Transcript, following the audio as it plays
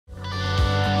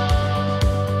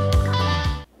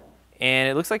And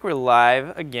it looks like we're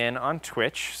live again on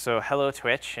Twitch. So hello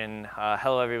Twitch, and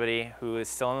hello everybody who is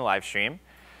still on the live stream.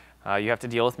 You have to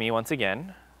deal with me once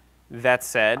again. That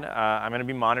said, I'm going to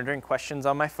be monitoring questions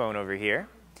on my phone over here.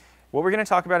 What we're going to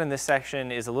talk about in this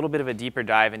section is a little bit of a deeper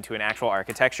dive into an actual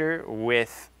architecture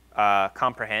with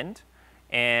Comprehend.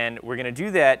 And we're going to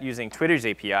do that using Twitter's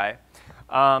API.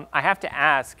 I have to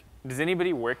ask, does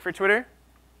anybody work for Twitter?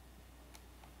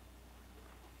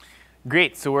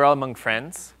 Great, so we're all among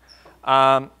friends.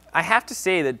 I have to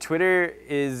say that Twitter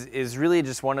is really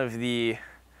just one of the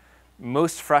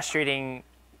most frustrating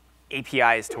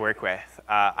APIs to work with.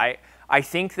 I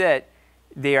think that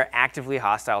they are actively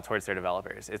hostile towards their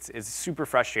developers. It's super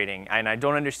frustrating, and I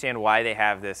don't understand why they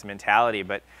have this mentality.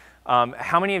 But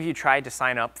how many of you tried to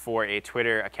sign up for a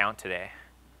Twitter account today,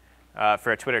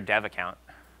 for a Twitter dev account?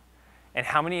 And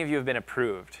how many of you have been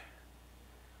approved?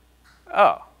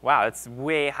 Oh, wow, that's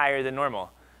way higher than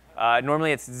normal.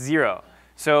 Normally it's 0.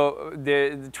 So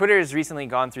the Twitter has recently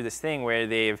gone through this thing where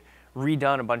they've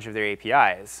redone a bunch of their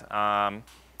APIs.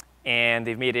 And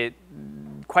they've made it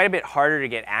quite a bit harder to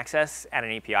get access at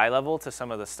an API level to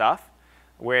some of the stuff.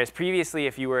 Whereas previously,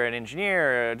 if you were an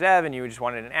engineer or a dev and you just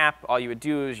wanted an app, all you would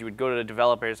do is you would go to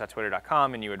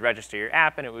developers.twitter.com and you would register your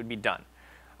app and it would be done.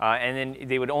 And then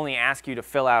they would only ask you to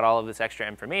fill out all of this extra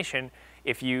information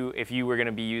if you were going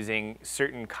to be using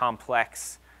certain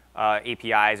complex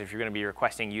APIs, if you're going to be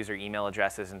requesting user email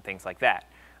addresses and things like that.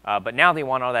 But now they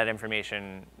want all that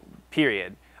information,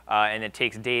 period. And it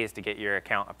takes days to get your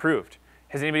account approved.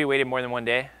 Has anybody waited more than 1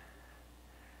 day?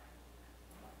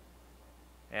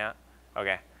 Yeah?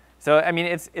 OK. So I mean,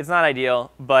 it's not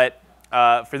ideal. But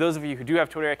for those of you who do have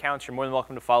Twitter accounts, you're more than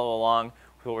welcome to follow along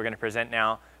with what we're going to present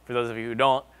now. For those of you who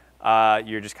don't,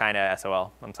 you're just kind of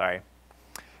SOL. I'm sorry.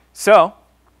 So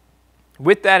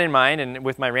with that in mind, and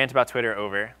with my rant about Twitter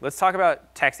over, let's talk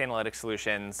about text analytics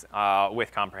solutions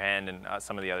with Comprehend and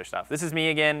some of the other stuff. This is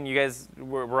me again. You guys,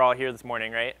 we're all here this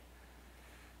morning, right?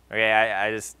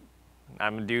 OK,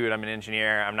 I'm a dude. I'm an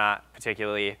engineer. I'm not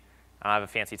particularly, I don't have a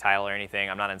fancy title or anything.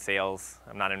 I'm not in sales.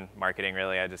 I'm not in marketing,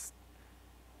 really.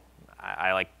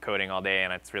 I like coding all day,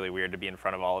 and it's really weird to be in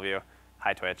front of all of you.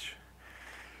 Hi, Twitch.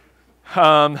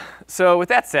 So with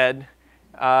that said,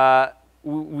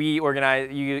 we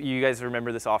organized, you guys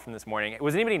remember this all from this morning.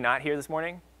 Was anybody not here this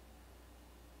morning?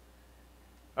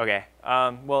 OK,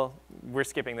 well, we're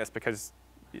skipping this because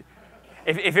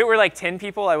if it were like 10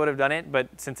 people, I would have done it.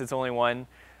 But since it's only 1,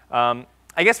 I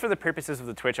guess for the purposes of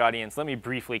the Twitch audience, let me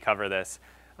briefly cover this.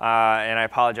 And I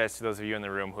apologize to those of you in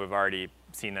the room who have already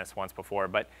seen this once before.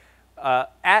 But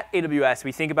at AWS,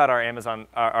 we think about our Amazon,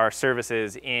 our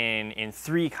services in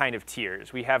 3 kind of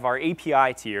tiers. We have our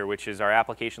API tier, which is our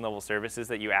application level services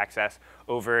that you access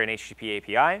over an HTTP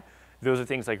API. Those are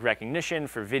things like recognition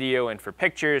for video and for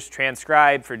pictures,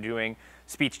 transcribe for doing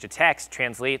speech to text,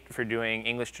 translate for doing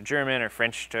English to German or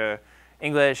French to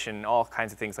English, and all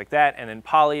kinds of things like that. And then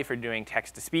Poly for doing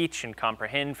text to speech, and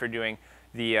Comprehend for doing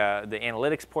the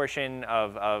analytics portion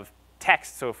of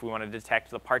text. So if we want to detect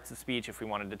the parts of speech, if we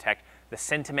want to detect the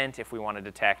sentiment, if we want to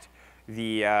detect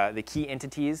the key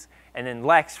entities, and then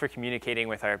Lex for communicating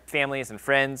with our families and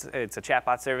friends. It's a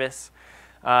chatbot service.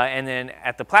 And then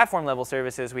at the platform level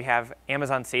services, we have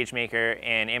Amazon SageMaker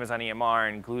and Amazon EMR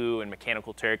and Glue and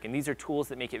Mechanical Turk. And these are tools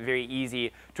that make it very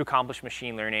easy to accomplish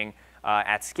machine learning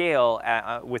at scale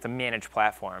with a managed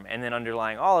platform. And then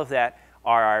underlying all of that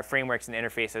are our frameworks and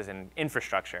interfaces and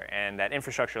infrastructure. And that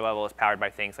infrastructure level is powered by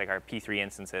things like our P3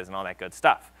 instances and all that good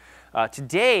stuff.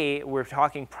 Today, we're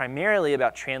talking primarily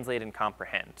about translate and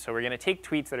comprehend. So we're going to take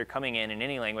tweets that are coming in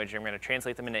any language, and we're going to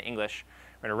translate them into English.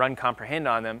 We're going to run comprehend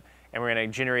on them, and we're going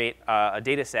to generate a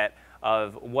data set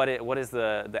of what is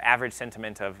the average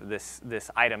sentiment of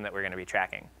this item that we're going to be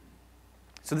tracking.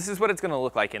 So this is what it's going to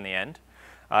look like in the end.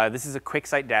 This is a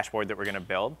QuickSight dashboard that we're going to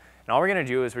build. And all we're going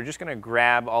to do is we're just going to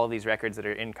grab all of these records that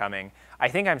are incoming. I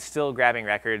think I'm still grabbing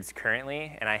records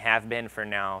currently, and I have been for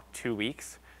now 2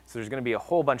 weeks. So there's going to be a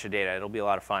whole bunch of data. It'll be a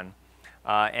lot of fun.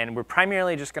 And we're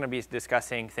primarily just going to be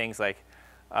discussing things like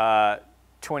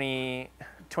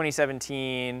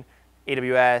 2017,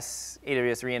 AWS,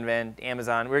 AWS reInvent,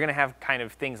 Amazon. We're going to have kind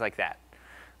of things like that.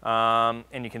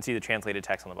 And you can see the translated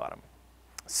text on the bottom.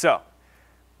 So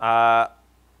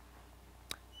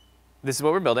this is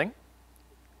what we're building.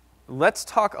 Let's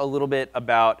talk a little bit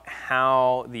about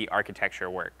how the architecture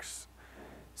works.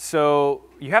 So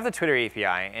you have the Twitter API,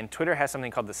 and Twitter has something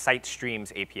called the Site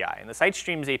Streams API. And the Site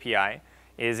Streams API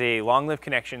is a long-lived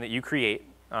connection that you create.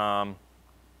 I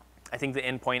think the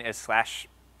endpoint is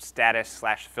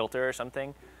 /status/filter or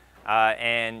something.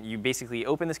 And you basically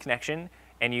open this connection,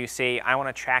 and you say, I want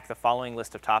to track the following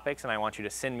list of topics, and I want you to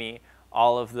send me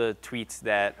all of the tweets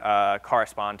that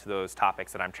correspond to those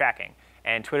topics that I'm tracking.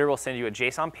 And Twitter will send you a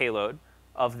JSON payload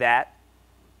of that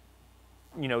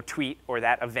tweet or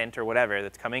that event or whatever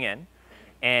that's coming in.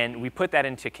 And we put that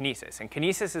into Kinesis. And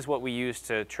Kinesis is what we use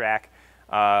to track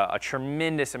a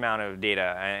tremendous amount of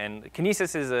data. And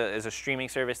Kinesis is a streaming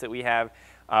service that we have.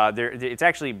 It's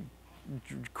actually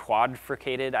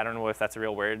quadricated, I don't know if that's a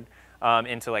real word,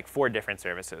 into like 4 different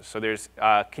services. So there's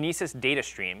Kinesis Data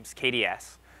Streams,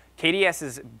 KDS. KDS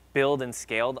is built and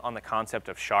scaled on the concept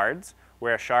of shards,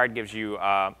 where a shard gives you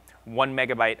 1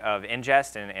 megabyte of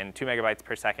ingest and 2 megabytes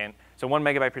per second. So 1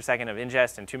 megabyte per second of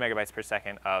ingest and 2 megabytes per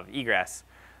second of egress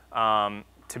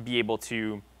to be able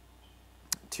to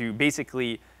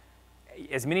basically,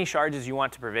 as many shards as you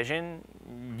want to provision,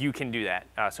 you can do that.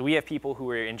 So we have people who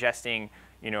are ingesting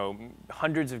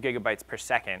hundreds of gigabytes per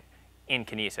second in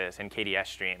Kinesis and KDS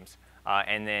streams,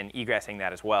 and then egressing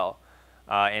that as well.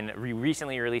 And we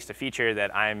recently released a feature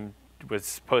that was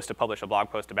supposed to publish a blog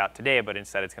post about today, but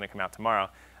instead it's going to come out tomorrow.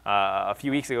 A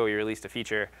few weeks ago, we released a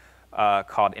feature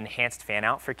called Enhanced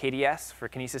Fanout for KDS, for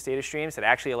Kinesis data streams, that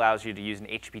actually allows you to use an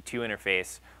HTTP2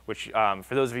 interface, which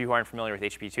for those of you who aren't familiar with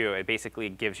HTTP2, it basically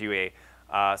gives you a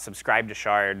subscribe to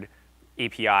shard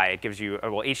API. It gives you,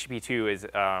 well, HTTP2 is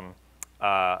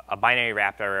a binary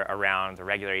wrapped around the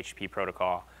regular HTTP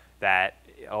protocol that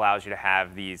allows you to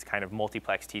have these kind of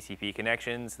multiplex TCP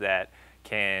connections that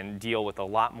can deal with a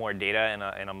lot more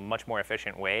data in a much more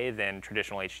efficient way than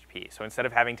traditional HTTP. So instead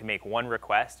of having to make one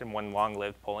request and one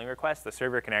long-lived polling request, the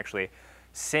server can actually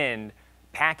send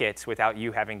packets without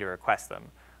you having to request them,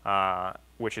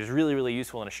 which is really, really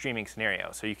useful in a streaming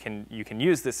scenario. So you can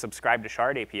use this subscribe to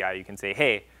shard API. You can say,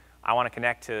 hey, I want to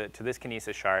connect to this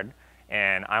Kinesis shard,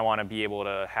 and I want to be able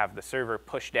to have the server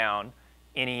push down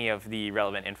any of the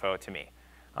relevant info to me.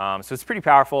 So it's pretty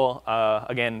powerful.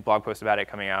 Again, blog post about it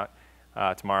coming out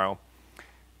tomorrow.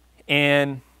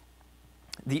 And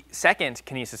the second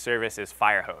Kinesis service is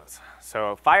Firehose.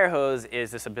 So Firehose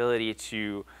is this ability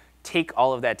to take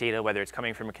all of that data, whether it's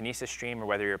coming from a Kinesis stream or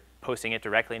whether you're posting it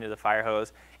directly into the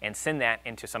Firehose, and send that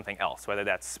into something else, whether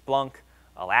that's Splunk,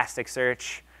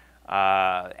 Elasticsearch,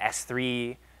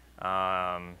 S3,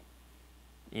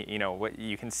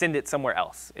 you can send it somewhere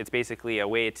else. It's basically a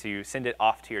way to send it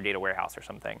off to your data warehouse or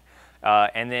something.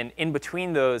 And then in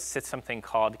between those sits something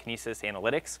called Kinesis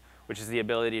Analytics, which is the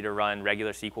ability to run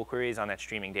regular SQL queries on that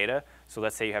streaming data. So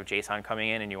let's say you have JSON coming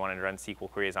in and you wanted to run SQL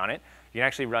queries on it. You can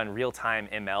actually run real-time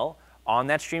ML on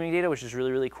that streaming data, which is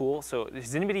really, really cool. So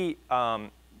has anybody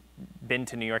been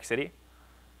to New York City?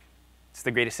 It's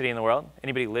the greatest city in the world.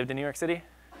 Anybody lived in New York City?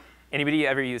 Anybody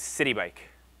ever used Citi Bike?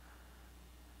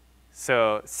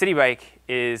 So Citi Bike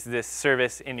is this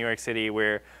service in New York City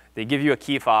where they give you a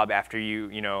key fob after you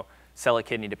sell a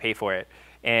kidney to pay for it,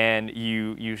 and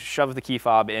you shove the key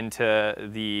fob into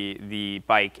the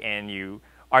bike and you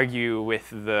argue with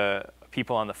the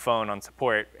people on the phone on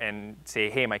support and say,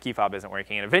 hey, my key fob isn't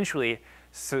working. And eventually,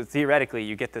 so theoretically,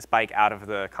 you get this bike out of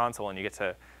the console and you get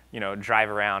to drive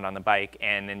around on the bike,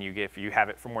 and then if you have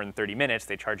it for more than 30 minutes,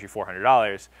 they charge you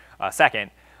 $400 a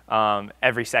second.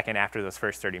 Every second after those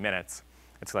first 30 minutes.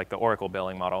 It's like the Oracle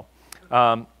billing model.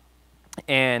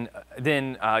 And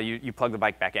then you plug the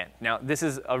bike back in. Now, this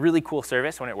is a really cool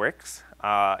service when it works.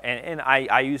 And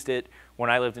I used it when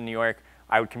I lived in New York.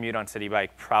 I would commute on Citi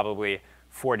Bike probably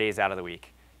 4 days out of the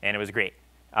week, and it was great.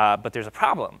 But there's a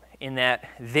problem in that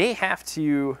they have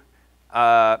to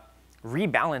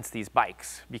rebalance these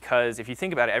bikes, because if you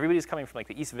think about it, everybody's coming from like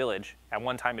the East Village at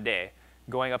one time a day,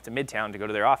 going up to Midtown to go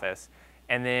to their office.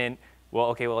 And then,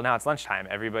 well, now it's lunchtime.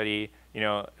 Everybody,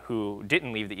 who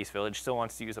didn't leave the East Village still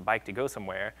wants to use a bike to go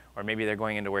somewhere, or maybe they're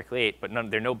going into work late, but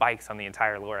there are no bikes on the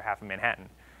entire lower half of Manhattan.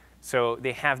 So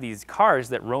they have these cars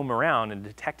that roam around and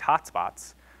detect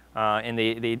hotspots, and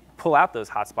they pull out those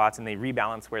hotspots and they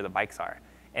rebalance where the bikes are.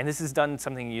 And this is done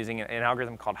something using an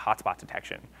algorithm called hotspot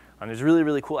detection. There's a really,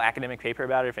 really cool academic paper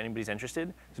about it if anybody's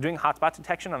interested. So doing hotspot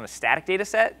detection on a static data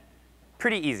set,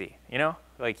 pretty easy,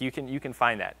 Like you can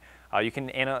find that. You can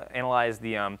analyze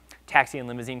the taxi and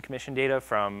limousine commission data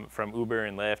from Uber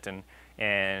and Lyft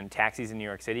and taxis in New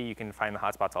York City. You can find the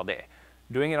hotspots all day.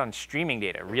 Doing it on streaming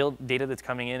data, real data that's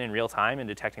coming in real time, and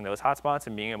detecting those hotspots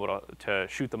and being able to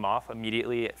shoot them off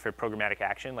immediately for programmatic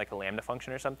action, like a Lambda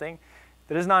function or something,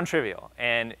 that is non-trivial.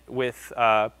 And with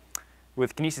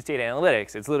Kinesis Data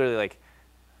Analytics, it's literally like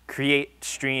create,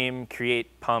 stream,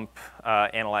 create, pump,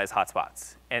 analyze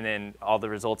hotspots. And then all the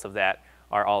results of that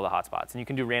are all the hotspots. And you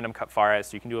can do random cut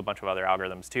forest. You can do a bunch of other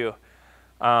algorithms too.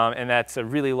 And that's a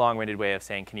really long-winded way of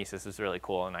saying Kinesis is really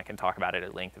cool, and I can talk about it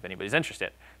at length if anybody's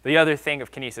interested. The other thing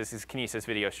of Kinesis is Kinesis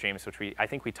video streams, which I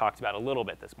think we talked about a little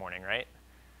bit this morning, right?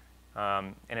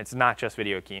 And it's not just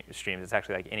video streams. It's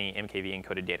actually like any MKV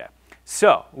encoded data.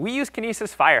 So we use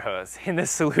Kinesis Firehose in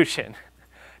this solution.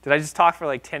 Did I just talk for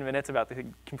like 10 minutes about the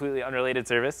completely unrelated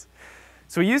service?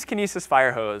 So we use Kinesis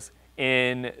Firehose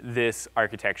in this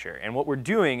architecture. And what we're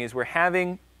doing is we're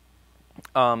having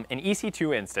an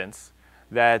EC2 instance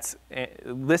that's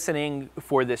listening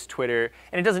for this Twitter.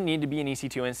 And it doesn't need to be an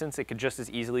EC2 instance. It could just as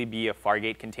easily be a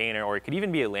Fargate container, or it could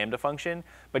even be a Lambda function.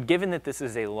 But given that this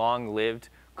is a long-lived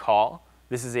call,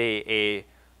 this is an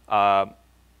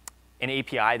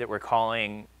API that we're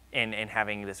calling and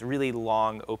having this really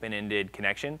long open-ended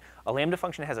connection, a Lambda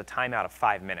function has a timeout of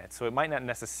 5 minutes. So it might not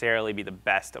necessarily be the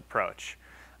best approach.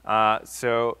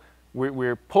 So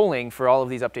we're polling for all of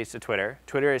these updates to Twitter.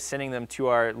 Twitter is sending them to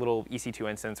our little EC2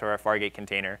 instance or our Fargate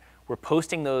container. We're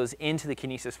posting those into the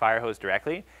Kinesis Firehose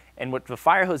directly. And what the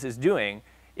Firehose is doing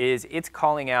is it's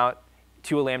calling out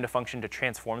to a Lambda function to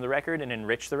transform the record and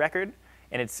enrich the record.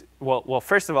 And it's, well,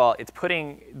 first of all, it's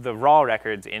putting the raw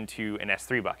records into an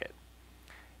S3 bucket.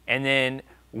 And then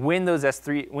when that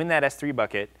S3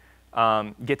 bucket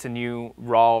gets a new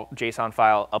raw JSON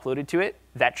file uploaded to it,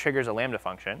 that triggers a Lambda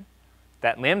function.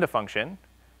 That Lambda function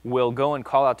will go and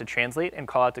call out to translate and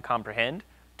call out to comprehend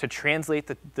to translate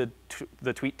the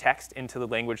tweet text into the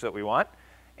language that we want,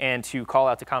 and to call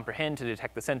out to comprehend to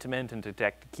detect the sentiment and to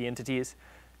detect key entities.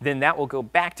 Then that will go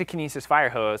back to Kinesis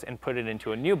Firehose and put it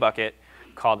into a new bucket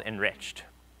called enriched.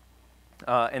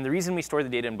 And the reason we store the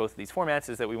data in both of these formats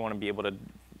is that we want to be able to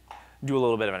do a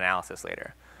little bit of analysis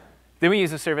later. Then we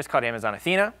use a service called Amazon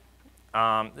Athena.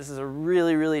 This is a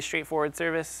really, really straightforward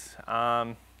service.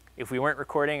 If we weren't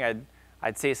recording,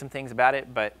 I'd say some things about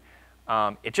it, but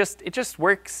it just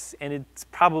works, and it's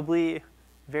probably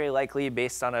very likely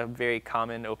based on a very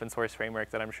common open source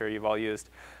framework that I'm sure you've all used.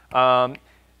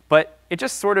 But it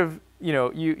just sort of,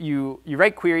 you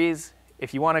write queries.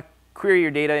 If you want to query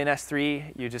your data in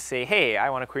S3, you just say, hey, I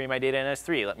want to query my data in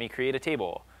S3. Let me create a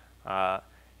table.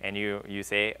 And you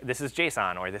say, this is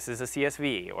JSON, or this is a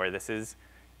CSV, or this is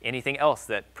anything else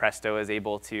that Presto is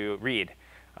able to read.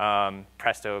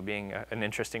 Presto being an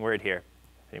interesting word here,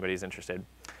 if anybody's interested.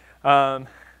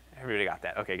 Everybody got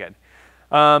that? OK, good.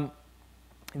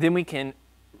 Then we can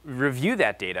review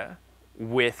that data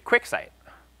with QuickSight.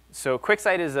 So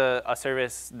QuickSight is a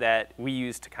service that we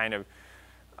use to kind of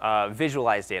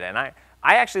visualize data. And I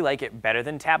actually like it better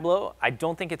than Tableau. I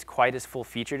don't think it's quite as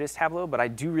full-featured as Tableau, but I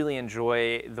do really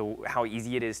enjoy how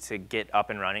easy it is to get up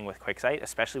and running with QuickSight,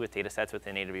 especially with data sets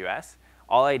within AWS.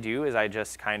 All I do is I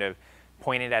just kind of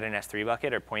point it at an S3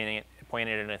 bucket or point it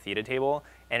in a theta table,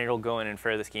 and it'll go and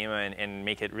infer the schema and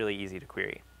make it really easy to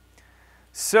query.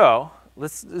 So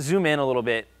let's zoom in a little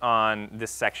bit on this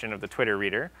section of the Twitter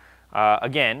reader.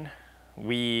 Again,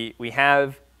 we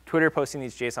have Twitter posting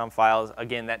these JSON files.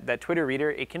 Again, that Twitter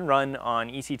reader, it can run on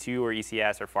EC2 or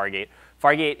ECS or Fargate.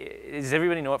 Fargate, does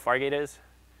everybody know what Fargate is?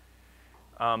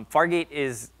 Fargate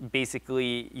is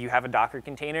basically you have a Docker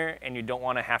container and you don't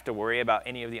want to have to worry about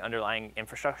any of the underlying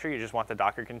infrastructure. You just want the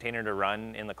Docker container to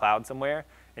run in the cloud somewhere.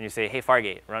 And you say, hey,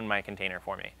 Fargate, run my container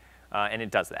for me. And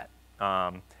it does that.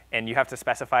 And you have to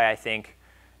specify, I think,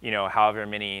 however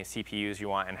many CPUs you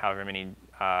want and however many,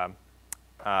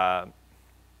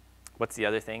 what's the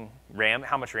other thing? RAM,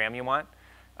 how much RAM you want.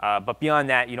 But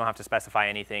beyond that, you don't have to specify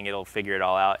anything. It'll figure it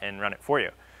all out and run it for you.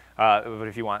 But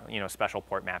if you want special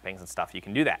port mappings and stuff, you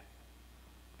can do that.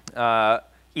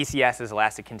 ECS is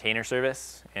Elastic Container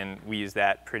Service, and we use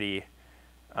that quite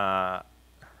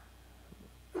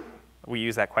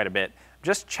a bit.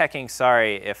 Just checking,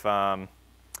 sorry, if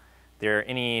there are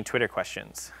any Twitter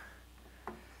questions.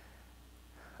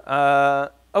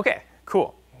 OK,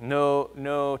 cool.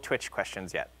 No Twitch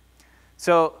questions yet.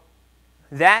 So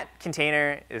that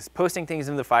container is posting things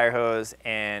into the Firehose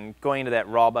and going into that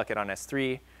raw bucket on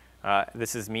S3.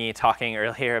 This is me talking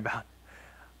earlier about,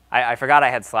 I forgot I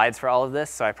had slides for all of this,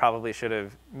 so I probably should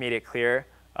have made it clear.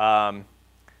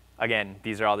 Again,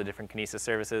 these are all the different Kinesis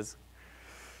services.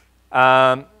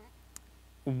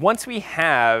 Once we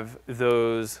have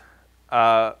those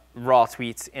raw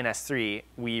tweets in S3,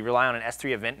 we rely on an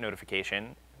S3 event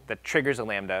notification that triggers a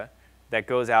Lambda that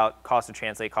goes out, calls to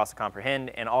translate, calls to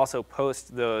comprehend, and also posts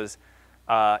those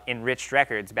enriched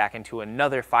records back into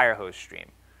another Firehose stream.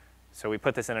 So we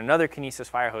put this in another Kinesis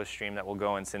Firehose stream that will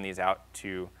go and send these out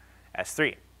to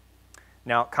S3.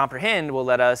 Now, comprehend will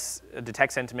let us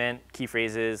detect sentiment, key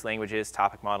phrases, languages,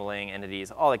 topic modeling,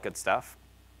 entities, all that good stuff.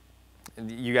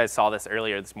 You guys saw this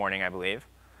earlier this morning, I believe.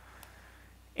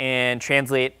 And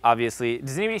translate, obviously.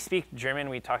 Does anybody speak German?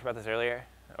 We talked about this earlier,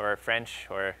 or French,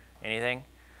 or anything.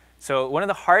 So one of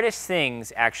the hardest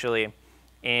things, actually,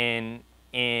 in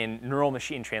in neural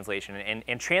machine translation.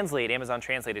 And Translate, Amazon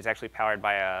Translate, is actually powered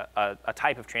by a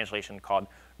type of translation called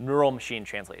neural machine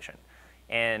translation.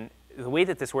 And the way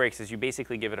that this works is you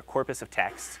basically give it a corpus of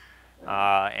text,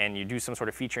 and you do some sort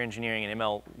of feature engineering and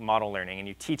ML model learning, and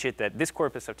you teach it that this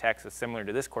corpus of text is similar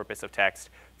to this corpus of text,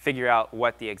 figure out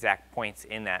what the exact points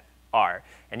in that are.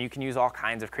 And you can use all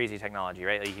kinds of crazy technology,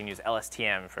 right? Like you can use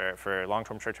LSTM for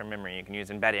long-term, short-term memory. You can use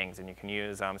embeddings, and you can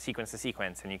use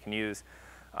sequence-to-sequence, and you can use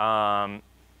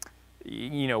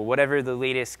whatever the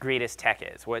latest, greatest tech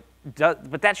is.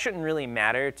 But that shouldn't really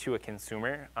matter to a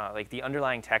consumer. Like the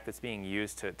underlying tech that's being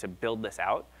used to build this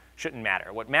out shouldn't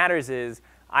matter. What matters is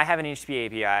I have an HTTP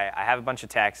API, I have a bunch of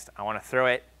text, I want to throw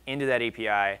it into that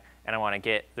API, and I want to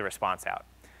get the response out.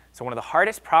 So one of the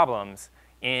hardest problems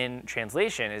in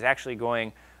translation is actually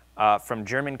going from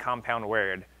German compound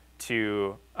word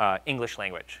to English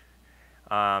language.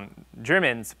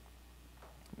 Germans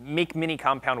make many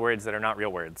compound words that are not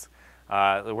real words.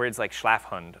 The words like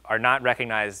Schlafhund are not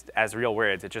recognized as real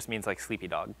words. It just means like sleepy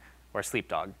dog or sleep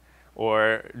dog.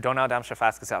 Or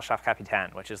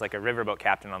Donaudampfschifffahrtsgesellschaft which is like a riverboat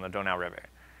captain on the Donau River.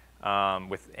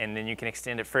 And then you can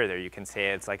extend it further. You can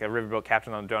say it's like a riverboat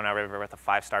captain on the Donau River with a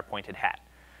 5-star pointed hat.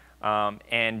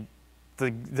 And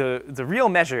the real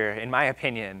measure, in my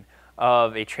opinion,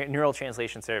 of a neural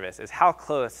translation service is how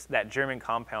close that German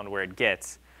compound word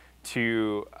gets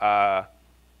to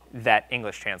that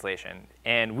English translation.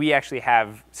 And we actually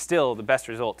have still the best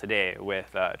result today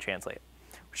with Translate,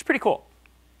 which is pretty cool.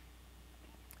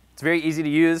 It's very easy to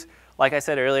use. Like I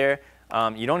said earlier,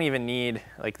 you don't even need,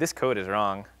 like this code is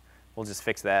wrong. We'll just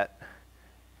fix that.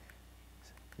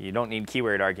 You don't need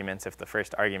keyword arguments if the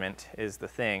first argument is the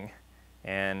thing.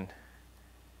 And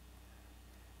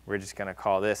we're just going to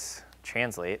call this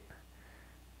translate.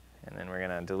 And then we're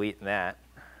going to delete that.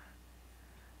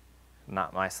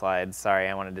 Not my slides. Sorry,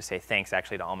 I wanted to say thanks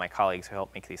actually to all my colleagues who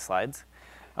helped make these slides.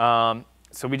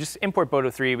 So we just import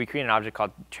Boto3. We create an object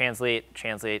called translate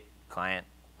client.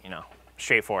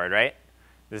 Straightforward, right?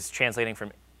 This is translating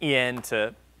from EN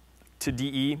to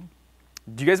DE.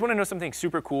 Do you guys want to know something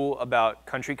super cool about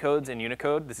country codes and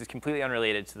Unicode? This is completely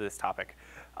unrelated to this topic.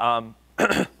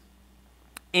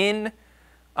 In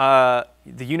the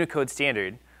Unicode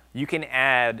standard, you can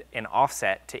add an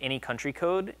offset to any country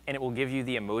code, and it will give you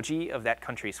the emoji of that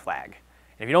country's flag.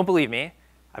 And if you don't believe me,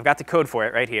 I've got the code for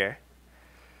it right here.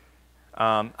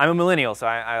 I'm a millennial, so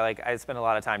I spend a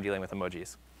lot of time dealing with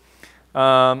emojis.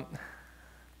 Where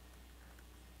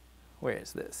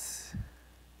is this?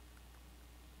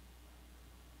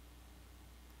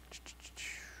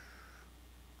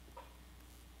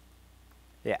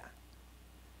 Yeah.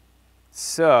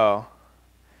 So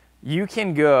you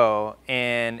can go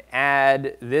and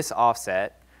add this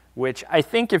offset, which I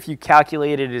think if you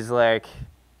calculate it is like,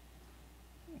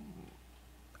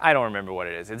 I don't remember what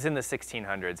it is. It's in the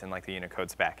 1600s in like the Unicode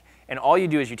spec. And all you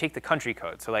do is you take the country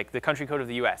code. So like the country code of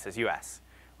the US is US,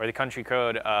 or the country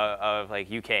code of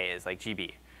like UK is like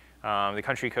GB. The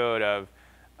country code of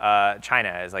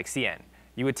China is like CN.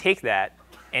 You would take that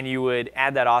and you would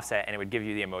add that offset and it would give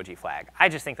you the emoji flag. I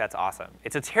just think that's awesome.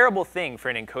 It's a terrible thing for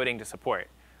an encoding to support.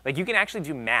 Like you can actually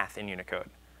do math in Unicode.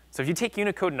 So if you take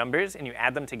Unicode numbers and you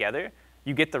add them together,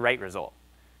 you get the right result.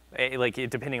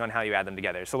 Depending on how you add them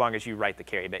together, so long as you write the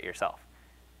carry bit yourself.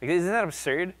 Like, isn't that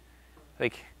absurd?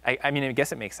 Like, I mean, I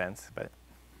guess it makes sense, but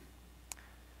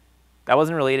that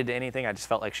wasn't related to anything. I just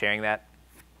felt like sharing that.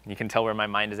 You can tell where my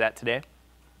mind is at today.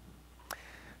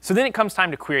 So then it comes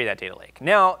time to query that data lake.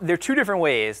 Now, there are two different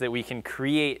ways that we can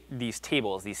create these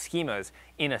tables, these schemas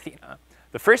in Athena.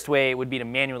 The first way would be to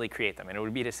manually create them, and it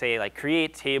would be to say, like,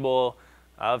 create table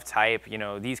of type,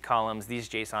 these columns, these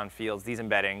JSON fields, these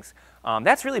embeddings.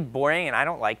 That's really boring, and I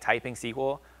don't like typing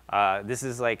SQL. This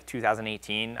is like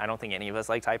 2018. I don't think any of us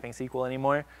like typing SQL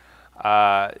anymore.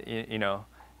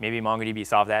 Maybe MongoDB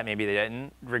solved that, maybe they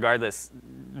didn't. Regardless,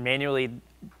 manually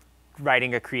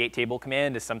writing a create table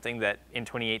command is something that in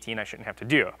 2018 I shouldn't have to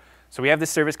do. So we have this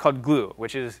service called Glue,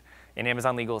 which is, and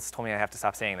Amazon Legal has told me I have to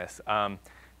stop saying this.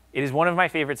 It is one of my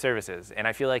favorite services, and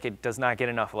I feel like it does not get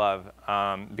enough love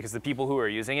because the people who are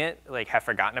using it have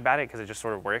forgotten about it because it just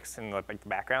sort of works in the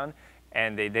background,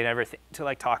 and they never think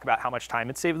to talk about how much time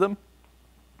it saved them.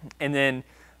 And then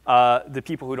the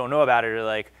people who don't know about it are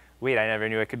like, wait, I never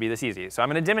knew it could be this easy. So I'm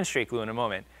going to demonstrate Glue in a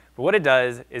moment. But what it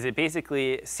does is it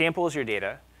basically samples your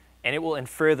data, and it will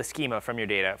infer the schema from your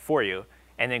data for you,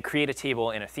 and then create a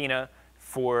table in Athena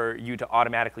for you to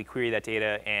automatically query that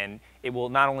data. And it will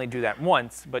not only do that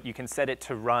once, but you can set it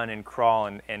to run and crawl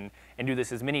and do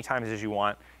this as many times as you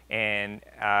want. And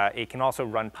it can also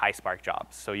run PySpark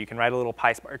jobs. So you can write a little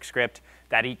PySpark script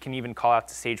that it can even call out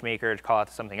to SageMaker, to call out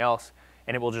to something else,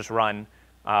 and it will just run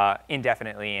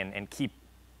indefinitely and keep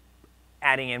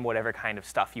adding in whatever kind of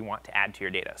stuff you want to add to your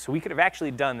data. So we could have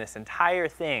actually done this entire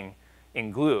thing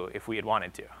in Glue if we had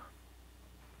wanted to.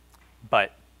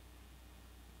 But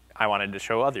I wanted to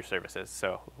show other services,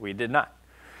 so we did not.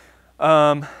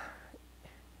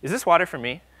 Is this water for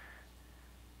me?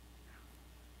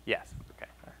 Yes. OK.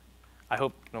 I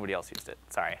hope nobody else used it.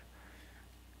 Sorry.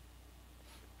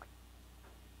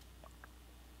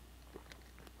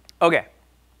 OK.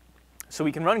 So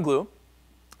we can run Glue,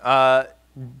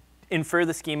 infer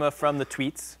the schema from the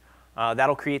tweets.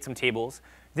 That'll create some tables.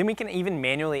 Then we can even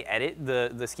manually edit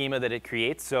the schema that it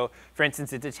creates. So for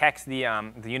instance, it detects the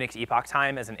Unix epoch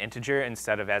time as an integer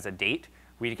instead of as a date.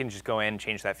 We can just go in and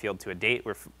change that field to a date.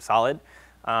 We're solid.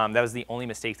 That was the only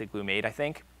mistake that Glue made, I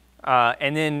think.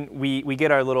 And then we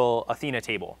get our little Athena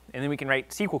table. And then we can write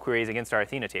SQL queries against our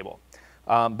Athena table.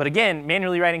 But again,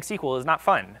 manually writing SQL is not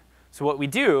fun. So what we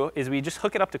do is we just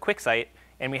hook it up to QuickSight,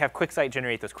 and we have QuickSight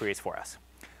generate those queries for us.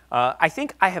 I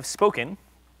think I have spoken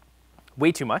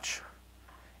way too much.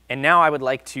 And now I would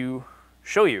like to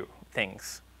show you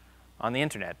things on the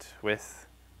internet with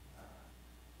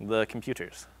the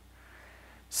computers.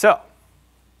 So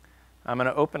I'm going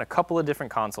to open a couple of different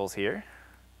consoles here.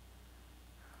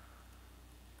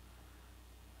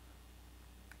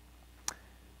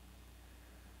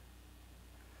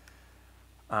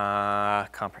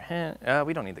 Comprehend.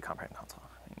 We don't need the comprehend console.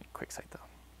 We need QuickSight, though.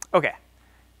 OK.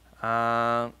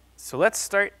 So let's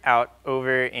start out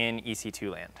over in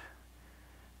EC2 land.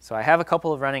 So I have a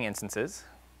couple of running instances.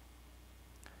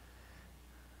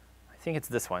 I think it's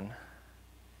this one.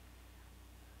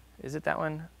 Is it that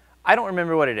one? I don't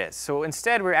remember what it is. So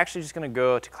instead, we're actually just going to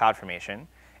go to CloudFormation.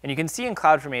 And you can see in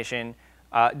CloudFormation,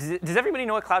 does everybody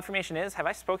know what CloudFormation is? Have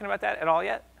I spoken about that at all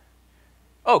yet?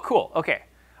 Oh, cool. OK.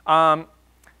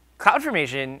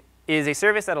 CloudFormation is a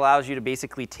service that allows you to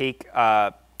basically take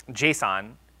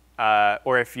JSON,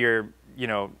 or if you're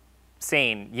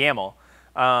sane, YAML,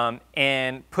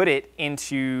 and put it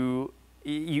into,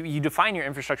 you define your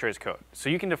infrastructure as code. So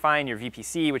you can define your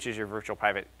VPC, which is your virtual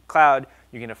private cloud.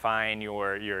 You can define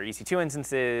your EC2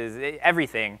 instances,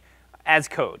 everything as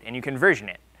code, and you can version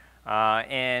it.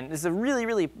 And this is a really,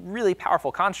 really, really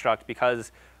powerful construct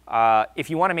because if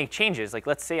you want to make changes, like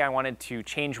let's say I wanted to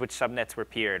change which subnets were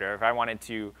peered, or if I wanted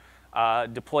to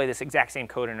deploy this exact same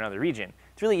code in another region,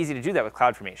 it's really easy to do that with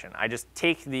CloudFormation. I just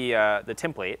take the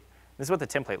template. This is what the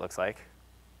template looks like.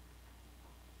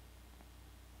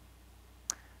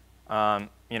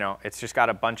 It's just got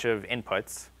a bunch of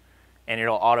inputs, and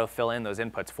it'll auto fill in those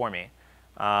inputs for me.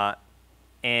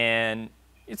 And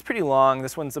it's pretty long.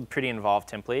 This one's a pretty involved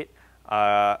template.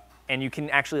 And you can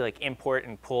actually import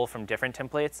and pull from different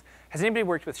templates. Has anybody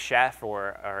worked with Chef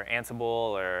or Ansible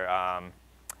or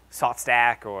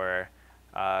SaltStack or,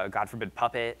 God forbid,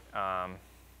 Puppet?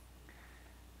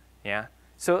 Yeah.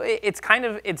 So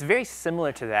it's very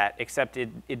similar to that, except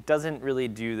it doesn't really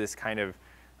do this kind of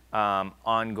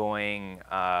ongoing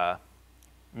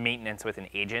maintenance with an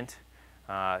agent.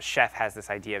 Chef has this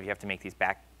idea of you have to make these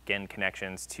back-end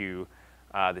connections to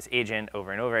this agent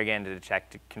over and over again to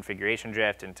detect configuration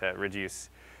drift and to reduce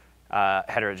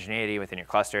heterogeneity within your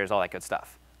clusters, all that good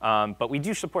stuff. But we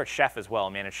do support Chef as well,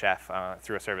 manage Chef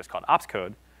through a service called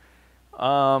Opscode,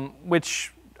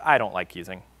 which I don't like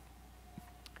using.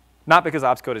 Not because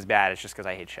Opscode is bad, it's just because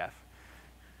I hate Chef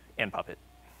and Puppet.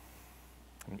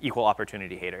 I'm an equal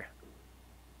opportunity hater.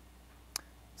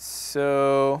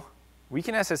 So we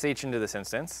can SSH into this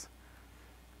instance.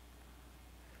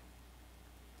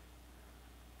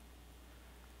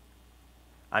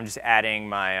 I'm just adding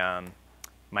my,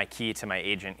 my key to my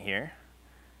agent here.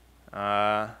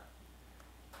 And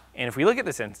if we look at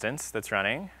this instance that's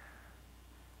running,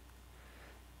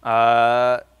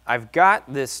 I've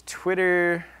got this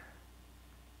Twitter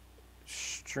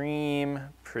stream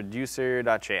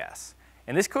producer.js.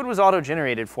 And this code was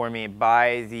auto-generated for me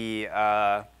by the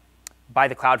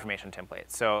CloudFormation template.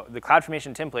 So the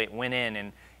CloudFormation template went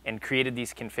in and created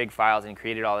these config files and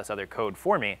created all this other code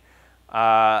for me.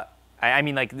 I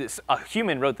mean, a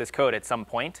human wrote this code at some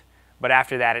point, but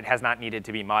after that, it has not needed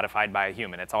to be modified by a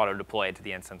human. It's auto-deployed to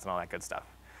the instance and all that good stuff.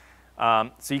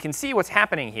 So you can see what's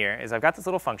happening here is I've got this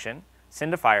little function,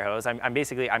 send to Firehose.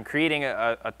 I'm creating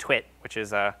a twit, which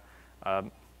is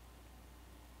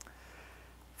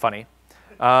funny.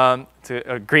 It's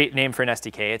a great name for an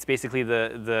SDK. It's basically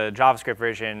the JavaScript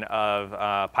version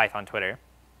of Python Twitter.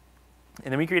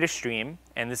 And then we create a stream,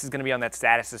 and this is going to be on that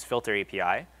status filter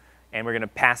API. And we're going to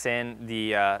pass in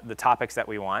the topics that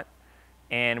we want,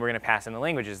 and we're going to pass in the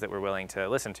languages that we're willing to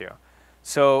listen to.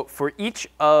 So for each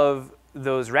of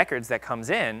those records that comes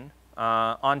in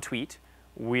on tweet,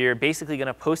 we're basically going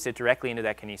to post it directly into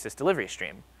that Kinesis delivery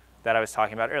stream that I was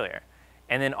talking about earlier.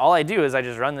 And then all I do is I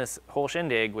just run this whole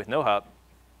shindig with NoHup.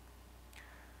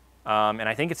 And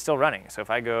I think it's still running. So if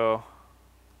I go,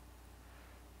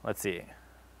 let's see.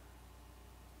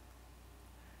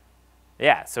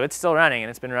 Yeah, so it's still running, and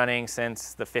it's been running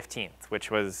since the 15th,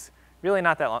 which was really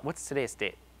not that long. What's today's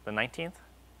date? The 19th?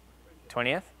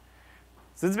 20th?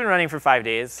 So it's been running for 5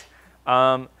 days.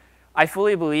 I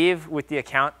fully believe with the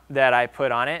account that I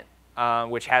put on it,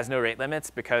 which has no rate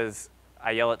limits because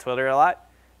I yell at Twitter a lot,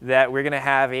 that we're going to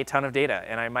have a ton of data.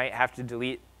 And I might have to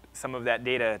delete some of that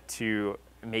data to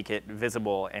make it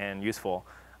visible and useful.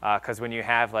 Because when you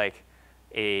have like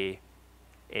a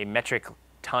metric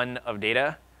ton of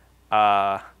data,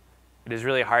 it is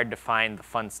really hard to find the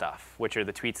fun stuff, which are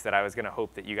the tweets that I was going to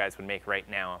hope that you guys would make right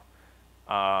now.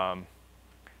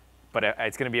 But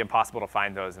it's going to be impossible to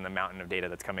find those in the mountain of data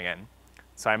that's coming in.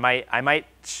 So I might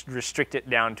restrict it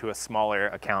down to a smaller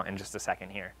account in just a second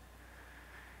here.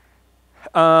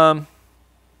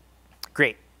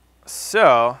 Great.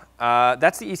 So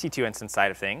that's the EC2 instance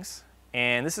side of things.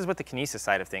 And this is what the Kinesis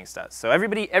side of things does. So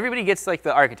everybody gets like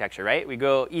the architecture, right? We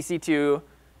go EC2,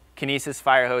 Kinesis,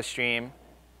 Firehose stream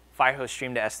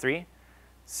to S3.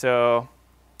 So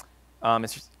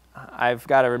I've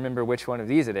got to remember which one of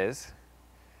these it is.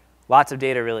 Lots of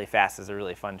data really fast is a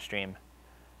really fun stream.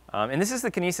 And this is the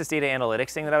Kinesis data analytics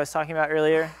thing that I was talking about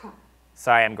earlier.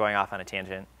 Sorry, I'm going off on a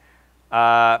tangent.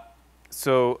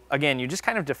 So again, you just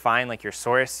kind of define like your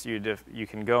source. You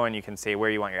can go and you can say where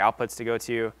you want your outputs to go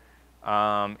to.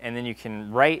 And then you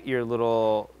can write your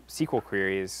little SQL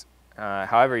queries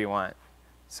however you want.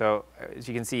 So as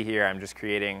you can see here, I'm just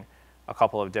creating a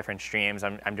couple of different streams.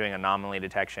 I'm doing anomaly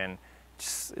detection.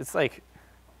 It's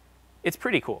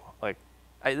pretty cool. Like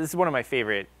this is one of my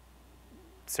favorite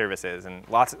services, and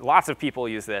lots of people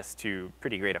use this to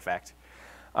pretty great effect.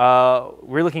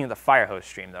 We're looking at the Firehose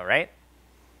stream though, right?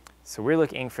 So we're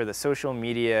looking for the social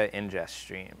media ingest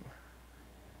stream.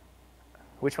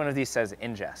 Which one of these says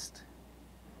ingest?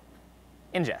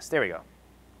 Ingest, there we go.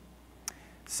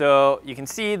 So you can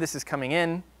see this is coming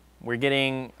in. We're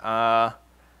getting, I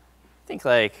think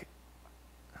like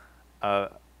a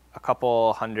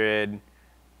couple hundred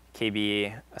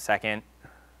KB a second.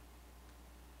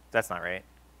 That's not right.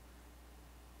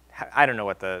 I don't know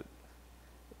what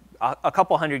a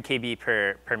couple hundred KB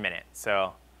per minute,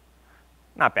 so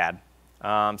not bad.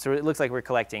 So it looks like we're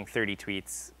collecting 30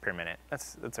 tweets per minute.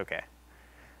 That's okay.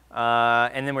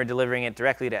 And then we're delivering it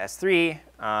directly to S3.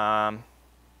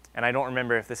 And I don't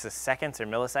remember if this is seconds or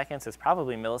milliseconds. It's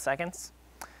probably milliseconds.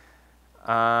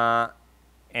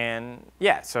 And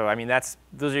yeah, so I mean,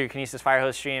 those are your Kinesis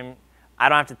Firehose stream. I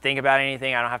don't have to think about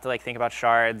anything. I don't have to like think about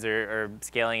shards or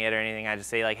scaling it or anything. I just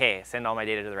say like, hey, send all my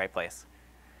data to the right place.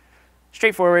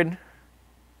 Straightforward.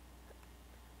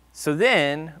 So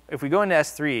then, if we go into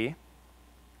S3,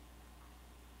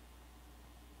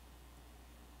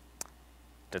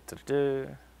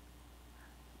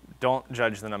 don't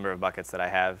judge the number of buckets that I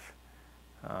have.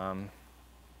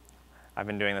 I've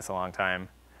been doing this a long time.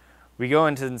 We go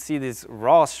into and see this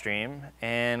raw stream,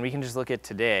 and we can just look at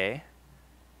today.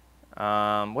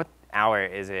 What hour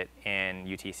is it in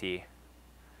UTC?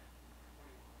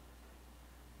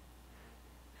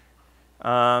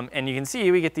 And you can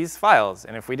see we get these files.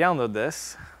 And if we download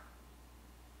this,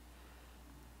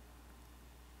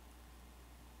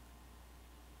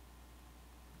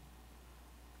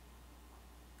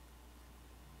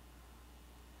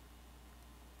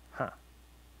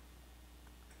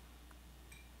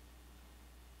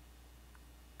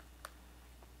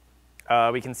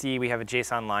 we can see we have a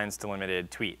JSON lines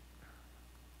delimited tweet.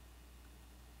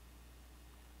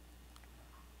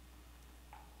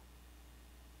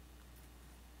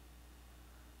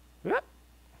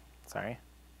 Sorry.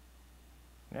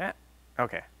 Yeah.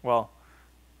 OK. Well,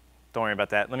 don't worry about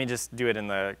that. Let me just do it in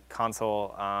the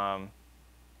console.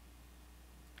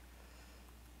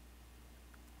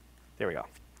 There we go.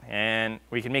 And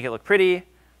we can make it look pretty.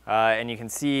 And you can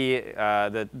see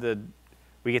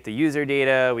we get the user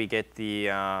data. We get the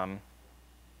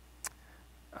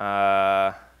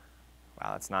wow,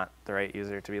 that's not the right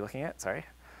user to be looking at. Sorry.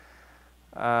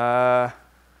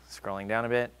 Scrolling down a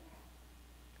bit.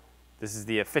 This is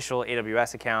the official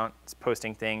AWS account. It's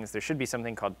posting things. There should be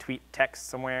something called tweet text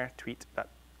somewhere. Tweet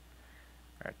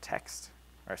or text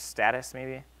or status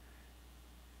maybe.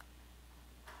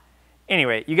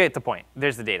 Anyway, you get the point.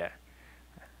 There's the data.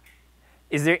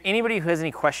 Is there anybody who has any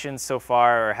questions so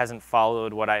far or hasn't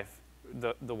followed what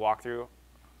the walkthrough?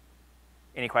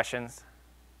 Any questions?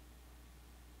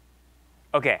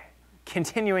 OK,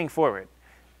 continuing forward.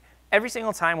 Every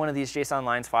single time one of these JSON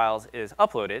lines files is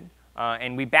uploaded,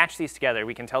 and we batch these together,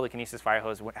 we can tell the Kinesis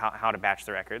Firehose how to batch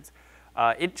the records.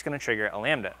 It's going to trigger a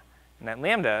lambda. And that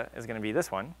lambda is going to be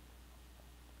this one.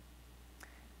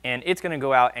 And it's going to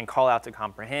go out and call out to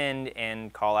comprehend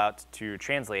and call out to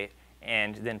translate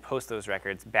and then post those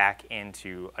records back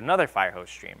into another Firehose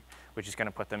stream, which is going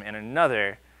to put them in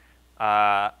another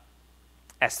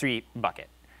S3 bucket.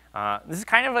 This is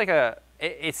kind of like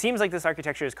it seems like this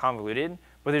architecture is convoluted,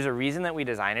 but there's a reason that we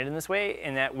design it in this way,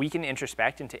 in that we can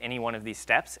introspect into any one of these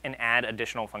steps and add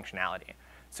additional functionality.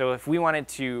 So if we wanted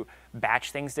to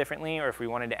batch things differently, or if we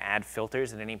wanted to add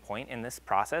filters at any point in this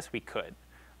process, we could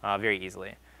very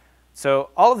easily. So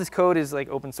all of this code is like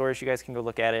open source. You guys can go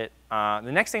look at it. The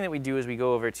next thing that we do is we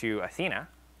go over to Athena.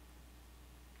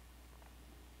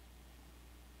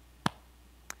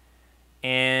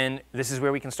 And this is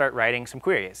where we can start writing some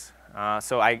queries.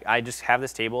 So I just have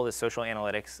this table, this social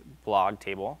analytics blog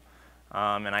table.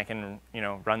 And I can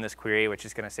run this query, which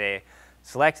is going to say,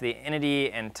 select the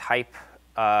entity and type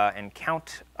and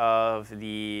count of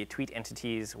the tweet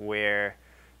entities where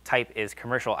type is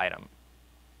commercial item.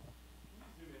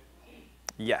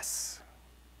 Yes.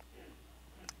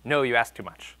 No, you asked too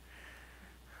much.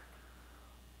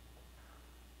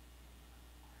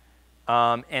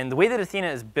 And the way that Athena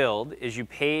is billed is you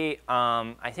pay,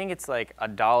 I think it's like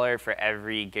 $1 for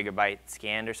every gigabyte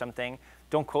scanned or something.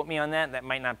 Don't quote me on that. That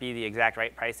might not be the exact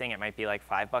right pricing. It might be like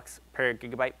 $5 per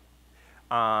gigabyte.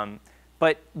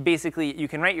 But basically, you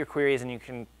can write your queries and you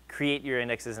can create your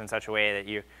indexes in such a way that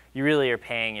you really are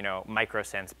paying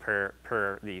microcents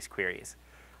per these queries.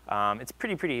 It's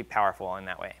pretty powerful in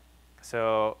that way.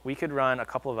 So we could run a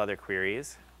couple of other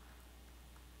queries.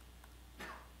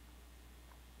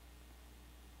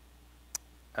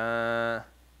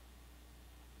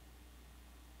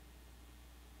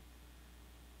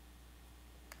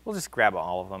 We'll just grab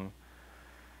all of them,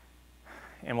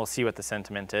 and we'll see what the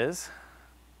sentiment is.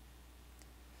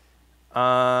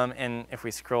 And if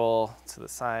we scroll to the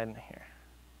side here,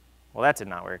 well, that did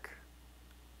not work.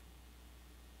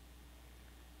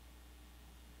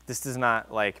 This does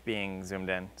not like being zoomed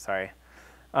in, sorry.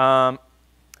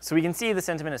 So we can see the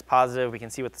sentiment is positive, we can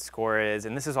see what the score is,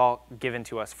 and this is all given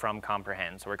to us from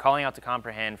comprehend. So we're calling out to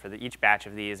comprehend for each batch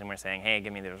of these, and we're saying, hey,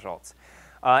 give me the results.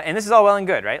 And this is all well and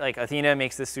good, right? Like Athena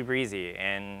makes this super easy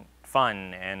and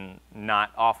fun and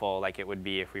not awful like it would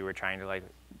be if we were trying to like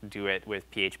do it with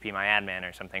phpMyAdmin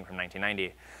or something from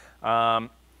 1990.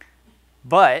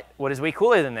 But what is way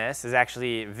cooler than this is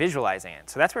actually visualizing it.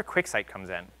 So that's where QuickSight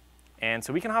comes in. And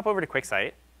so we can hop over to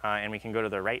QuickSight, and we can go to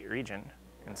the right region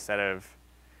instead of,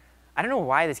 I don't know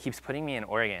why this keeps putting me in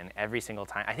Oregon every single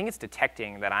time. I think it's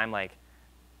detecting that I'm like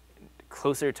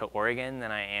closer to Oregon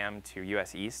than I am to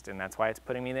US East, and that's why it's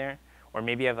putting me there. Or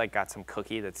maybe I've like got some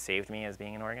cookie that saved me as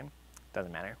being in Oregon.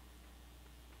 Doesn't matter.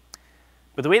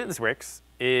 But the way that this works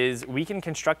is we can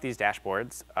construct these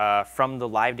dashboards from the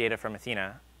live data from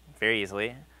Athena very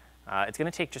easily. It's going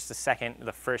to take just a second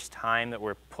the first time that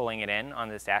we're pulling it in on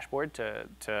this dashboard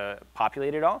to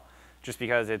populate it all, just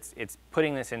because it's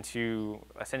putting this into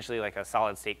essentially like a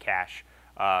solid state cache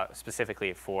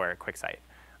specifically for QuickSight.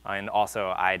 And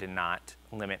also, I did not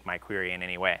limit my query in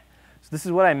any way. So this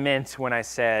is what I meant when I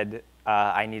said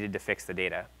I needed to fix the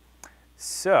data.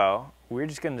 So we're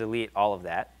just going to delete all of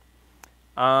that.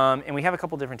 And we have a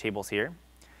couple different tables here.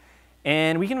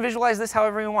 And we can visualize this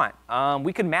however we want.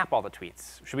 We could map all the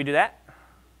tweets. Should we do that?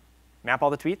 Map all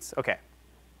the tweets? OK.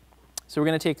 So we're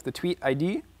going to take the tweet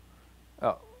ID.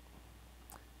 Oh.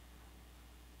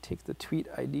 Take the tweet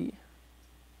ID.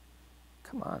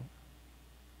 Come on.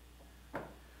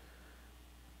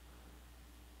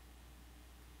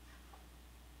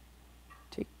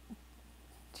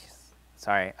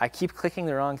 Sorry, I keep clicking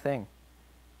the wrong thing.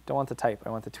 Don't want the type.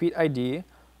 I want the tweet ID.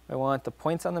 I want the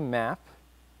points on the map.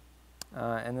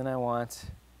 And then I want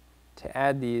to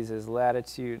add these as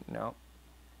latitude. No,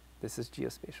 this is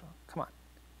geospatial. Come on.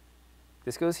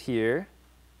 This goes here,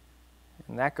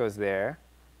 and that goes there.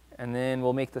 And then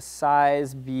we'll make the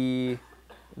size be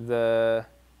the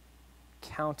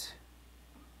count.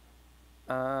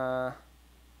 Yeah,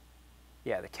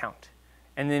 the count.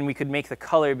 And then we could make the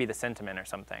color be the sentiment or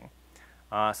something.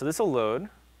 So this will load.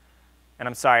 And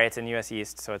I'm sorry, it's in US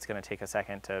East, so it's going to take a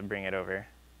second to bring it over.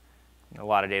 A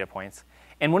lot of data points.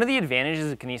 And one of the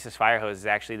advantages of Kinesis Firehose is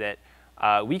actually that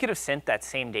we could have sent that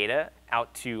same data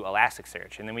out to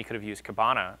Elasticsearch, and then we could have used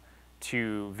Kibana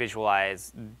to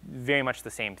visualize very much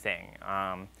the same thing.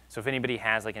 So if anybody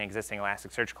has like an existing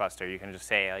Elasticsearch cluster, you can just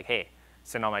say, like, hey,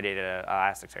 send all my data to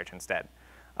Elasticsearch instead.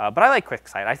 But I like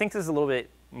QuickSight. I think this is a little bit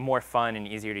more fun and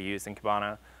easier to use than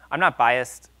Kibana. I'm not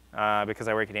biased because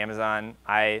I work at Amazon.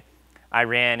 I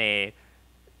ran a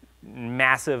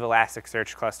massive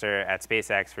Elasticsearch cluster at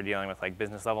SpaceX for dealing with like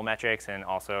business level metrics, and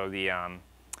also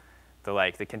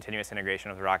the continuous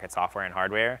integration of the rocket software and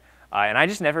hardware. And I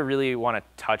just never really want to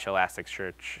touch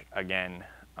Elasticsearch again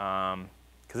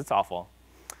because it's awful.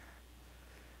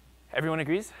 Everyone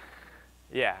agrees?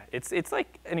 Yeah, it's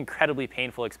like an incredibly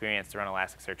painful experience to run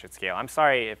Elasticsearch at scale. I'm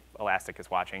sorry if Elastic is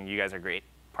watching. You guys are great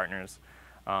partners,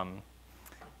 and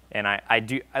I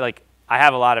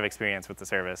have a lot of experience with the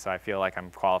service, so I feel like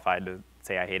I'm qualified to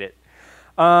say I hate it.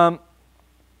 So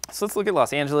let's look at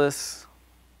Los Angeles.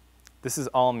 This is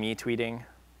all me tweeting.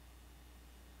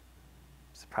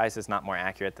 Surprised it's not more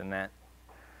accurate than that.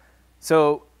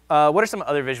 So what are some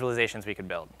other visualizations we could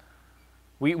build?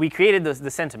 We created the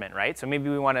sentiment, right? So maybe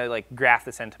we want to like graph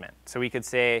the sentiment. So we could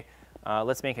say,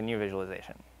 let's make a new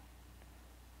visualization.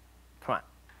 Come on.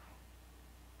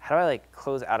 How do I like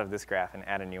close out of this graph and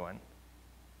add a new one?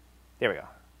 There we go.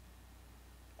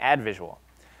 Add visual.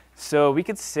 So we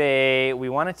could say we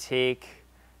want to take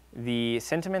the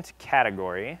sentiment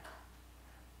category,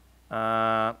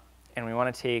 and we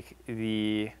want to take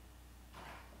the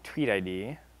tweet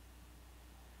ID.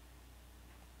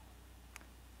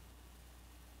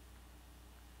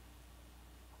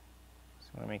 So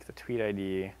I'm going to make the tweet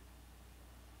ID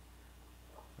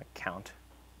count.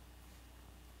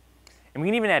 And we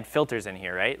can even add filters in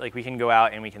here, right? Like we can go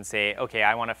out and we can say, OK,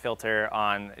 I want to filter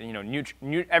on,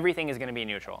 everything is going to be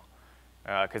neutral,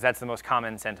 because that's the most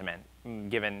common sentiment,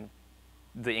 given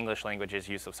the English language's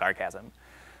use of sarcasm.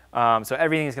 So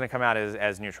everything is going to come out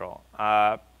as neutral.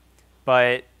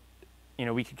 But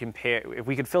we could compare, if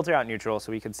we could filter out neutral,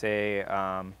 so we could say,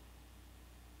 I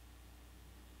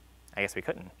guess we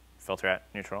couldn't filter out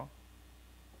neutral.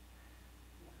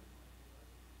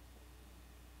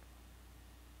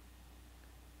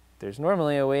 There's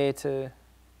normally a way to,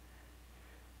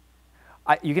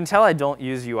 you can tell I don't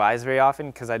use UIs very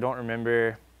often because I don't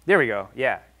remember, there we go,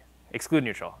 yeah, exclude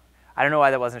neutral. I don't know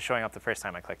why that wasn't showing up the first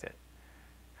time I clicked it.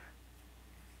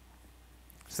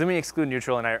 So then we exclude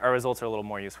neutral and our results are a little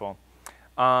more useful.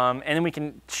 And then we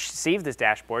can save this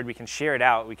dashboard, we can share it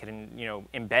out, we can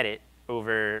embed it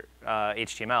over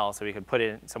HTML, so we could put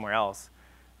it somewhere else.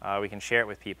 We can share it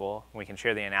with people, we can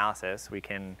share the analysis, we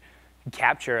can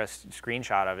capture a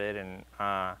screenshot of it and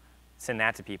send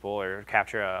that to people, or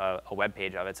capture a web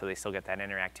page of it so they still get that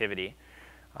interactivity.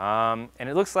 And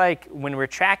it looks like when we're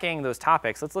tracking those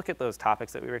topics, let's look at those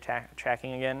topics that we were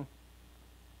tracking again,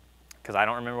 because I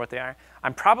don't remember what they are.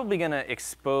 I'm probably going to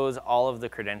expose all of the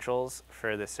credentials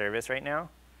for this service right now.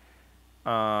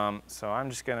 So I'm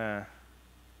just going to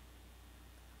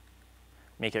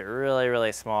make it really,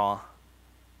 really small.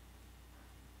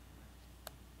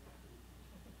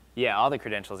 Yeah, all the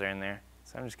credentials are in there.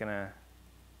 So I'm just going to,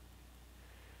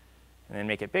 and then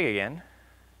make it big again.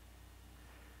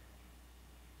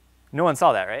 No one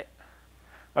saw that, right?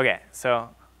 OK, so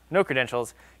no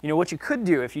credentials. What you could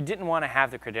do if you didn't want to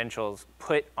have the credentials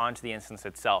put onto the instance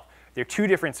itself, there are two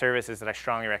different services that I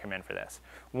strongly recommend for this.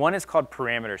 One is called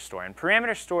Parameter Store. And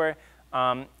Parameter Store,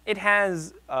 it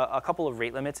has a couple of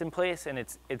rate limits in place, and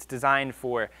it's designed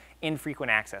for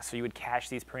infrequent access. So you would cache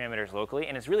these parameters locally,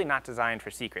 and it's really not designed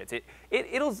for secrets.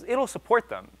 It'll support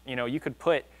them. You could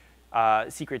put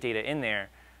secret data in there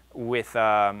with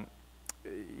an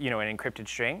encrypted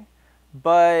string,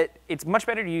 but it's much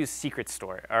better to use Secrets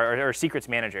Store or Secrets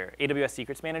Manager, AWS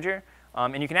Secrets Manager,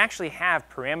 and you can actually have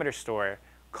Parameter Store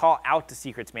call out to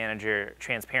Secrets Manager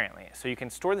transparently. So you can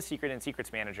store the secret in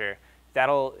Secrets Manager.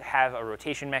 That'll have a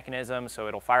rotation mechanism, so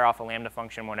it'll fire off a Lambda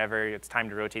function whenever it's time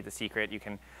to rotate the secret. You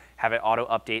can have it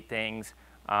auto-update things,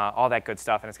 all that good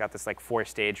stuff, and it's got this like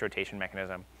 4-stage rotation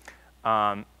mechanism.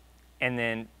 And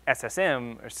then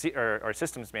SSM, or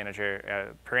Systems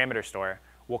Manager, Parameter Store,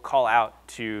 will call out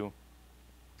to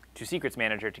Secrets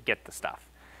Manager to get the stuff.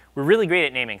 We're really great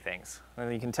at naming things.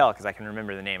 And you can tell because I can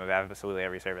remember the name of absolutely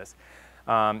every service.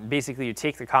 Basically, you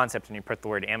take the concept and you put the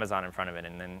word Amazon in front of it,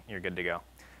 and then you're good to go.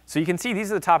 So you can see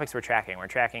these are the topics we're tracking. We're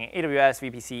tracking AWS,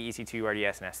 VPC, EC2,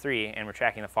 RDS, and S3, and we're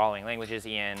tracking the following languages: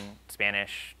 EN,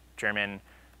 Spanish, German,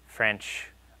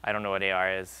 French. I don't know what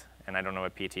AR is, and I don't know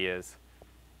what PT is.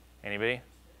 Anybody?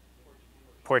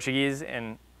 Portuguese,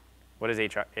 and what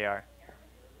is AR?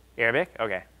 Arabic?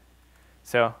 OK.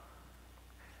 So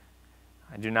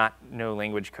I do not know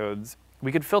language codes.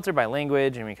 We could filter by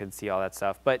language, and we could see all that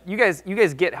stuff. But you guys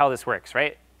get how this works,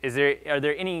 right? Are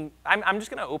there any? I'm just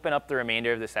going to open up the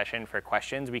remainder of the session for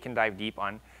questions. We can dive deep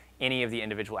on any of the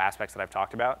individual aspects that I've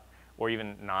talked about, or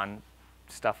even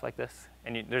non-stuff like this.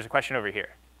 And there's a question over here.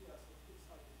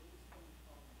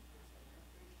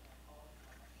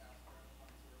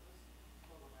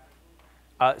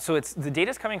 So the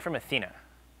data's coming from Athena.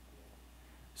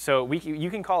 So you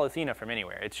can call Athena from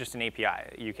anywhere. It's just an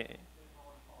API. You can.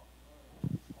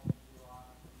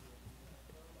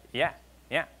 Yeah,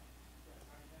 yeah.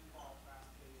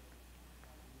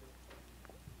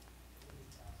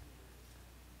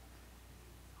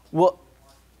 Well,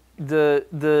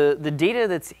 the data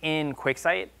that's in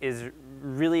QuickSight is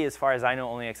really, as far as I know,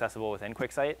 only accessible within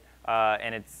QuickSight,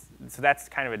 and so that's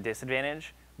kind of a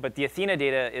disadvantage. But the Athena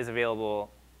data is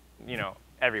available,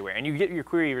 everywhere, and you get your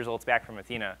query results back from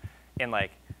Athena in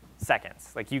like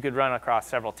seconds. Like you could run across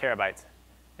several terabytes.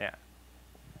 Yeah.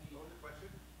 What was the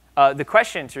question? The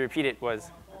question, to repeat it,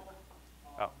 was,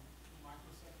 oh,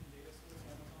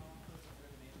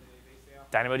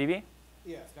 DynamoDB?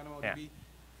 Yeah, it's DynamoDB. Yeah.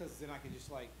 Because then I can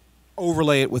just like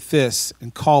overlay it with this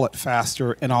and call it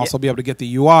faster, and also be able to get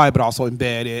the UI, but also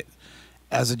embed it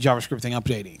as a JavaScript thing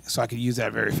updating. So I could use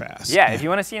that very fast. Yeah, if you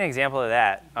want to see an example of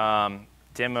that,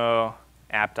 demo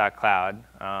app.cloud.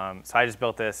 So I just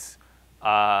built this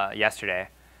yesterday.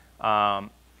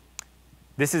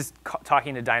 This is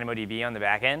talking to DynamoDB on the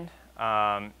back end.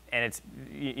 And it's,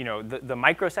 the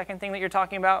microsecond thing that you're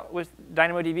talking about with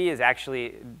DynamoDB is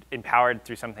actually empowered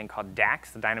through something called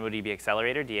DAX, the DynamoDB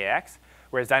Accelerator, DAX,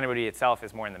 whereas DynamoDB itself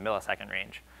is more in the millisecond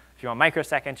range. If you want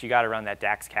microseconds, you got to run that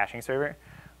DAX caching server.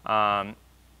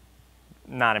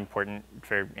 Not important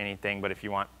for anything, but if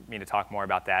you want me to talk more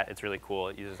about that, it's really cool.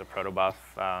 It uses a protobuf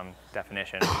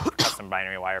definition, custom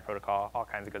binary wire protocol, all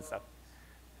kinds of good stuff.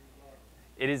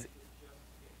 It's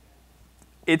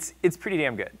pretty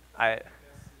damn good.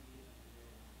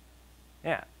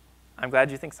 Yeah, I'm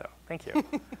glad you think so. Thank you.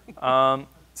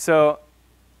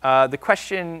 The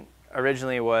question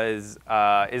originally was,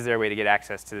 is there a way to get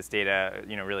access to this data,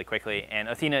 really quickly? And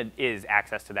Athena is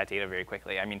access to that data very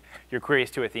quickly. I mean, your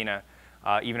queries to Athena,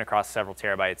 even across several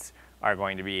terabytes, are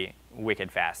going to be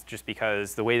wicked fast, just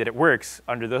because the way that it works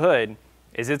under the hood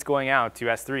is it's going out to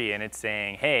S3 and it's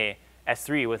saying, hey,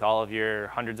 S3, with all of your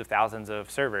hundreds of thousands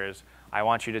of servers, I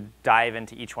want you to dive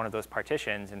into each one of those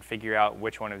partitions and figure out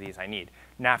which one of these I need.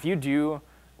 Now, if you do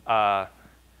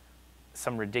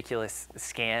some ridiculous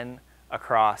scan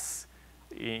across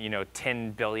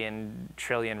 10 billion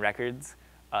trillion records,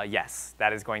 yes,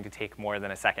 that is going to take more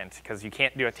than a second, because you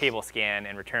can't do a table scan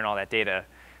and return all that data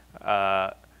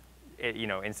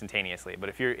instantaneously. But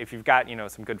if you've got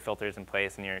some good filters in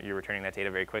place and you're returning that data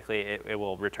very quickly, it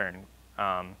will return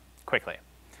quickly.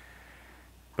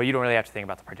 But you don't really have to think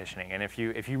about the partitioning. And if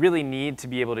you really need to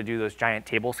be able to do those giant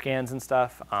table scans and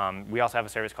stuff, we also have a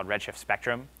service called Redshift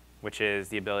Spectrum, which is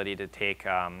the ability to take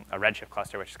a Redshift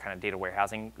cluster, which is kind of data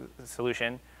warehousing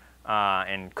solution,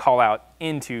 and call out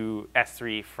into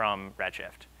S3 from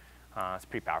Redshift. It's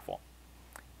pretty powerful.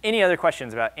 Any other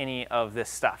questions about any of this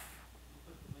stuff?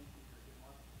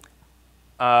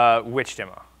 Which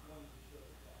demo?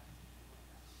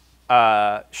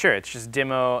 Sure, it's just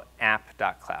demo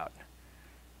app.cloud.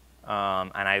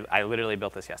 And I literally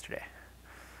built this yesterday.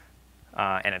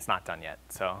 And it's not done yet,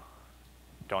 so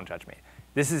don't judge me.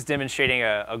 This is demonstrating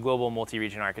a global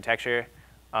multi-region architecture.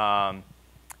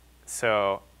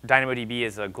 So DynamoDB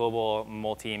is a global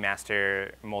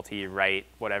multi-master, multi-write,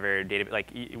 whatever data,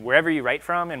 like wherever you write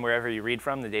from and wherever you read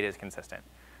from, the data is consistent.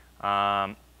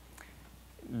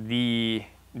 The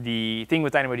thing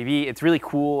with DynamoDB, it's really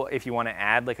cool if you want to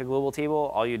add like a global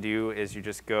table. All you do is you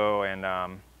just go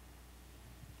and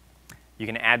you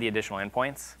can add the additional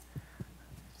endpoints.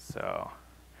 So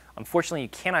unfortunately, you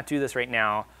cannot do this right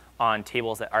now on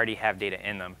tables that already have data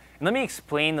in them. And let me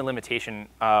explain the limitation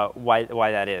why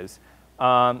that is.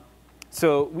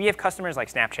 So we have customers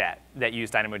like Snapchat that use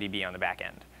DynamoDB on the back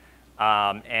end.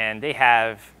 And they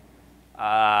have,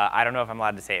 I don't know if I'm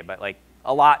allowed to say it, but like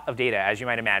a lot of data, as you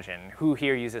might imagine. Who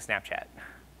here uses Snapchat?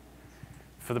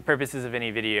 For the purposes of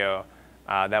any video,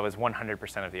 that was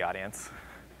 100% of the audience.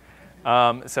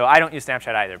 So I don't use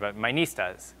Snapchat either, but my niece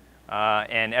does.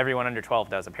 And everyone under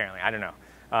 12 does, apparently. I don't know.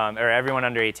 Or everyone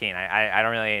under 18. I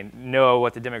don't really know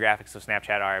what the demographics of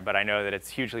Snapchat are, but I know that it's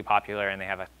hugely popular and they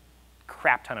have a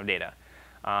crap ton of data.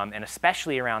 And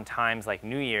especially around times like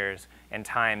New Year's and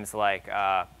times like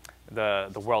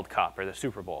the World Cup or the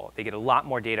Super Bowl, they get a lot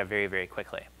more data very, very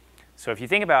quickly. So if you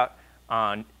think about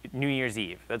New Year's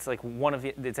Eve, that's like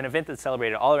it's an event that's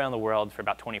celebrated all around the world for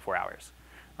about 24 hours.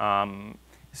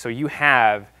 So you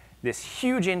have this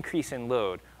huge increase in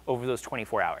load over those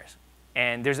 24 hours.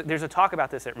 And there's a talk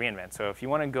about this at reInvent. So if you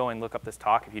want to go and look up this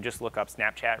talk, if you just look up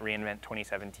Snapchat reInvent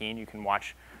 2017, you can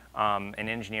watch an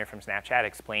engineer from Snapchat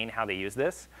explain how they use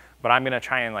this. But I'm going to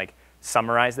try and like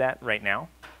summarize that right now.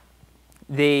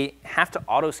 They have to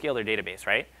auto-scale their database,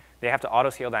 right? They have to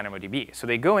auto-scale DynamoDB. So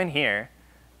they go in here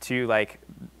to like,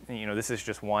 this is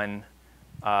just one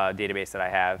database that I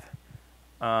have.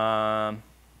 and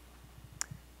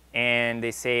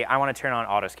they say, I want to turn on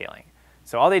auto-scaling.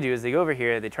 So all they do is they go over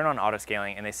here, they turn on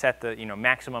auto-scaling, and they set the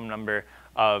maximum number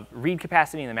of read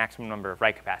capacity and the maximum number of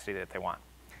write capacity that they want.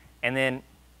 And then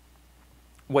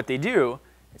what they do,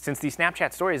 since these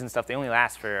Snapchat stories and stuff, they only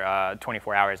last for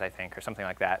 24 hours, I think, or something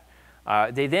like that.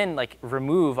 They then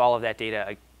remove all of that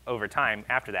data over time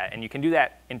after that. And you can do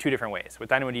that in 2 different ways. With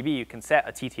DynamoDB, you can set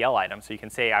a TTL item. So you can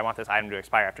say, I want this item to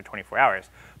expire after 24 hours.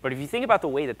 But if you think about the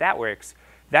way that that works,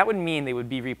 that would mean they would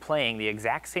be replaying the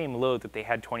exact same load that they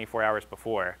had 24 hours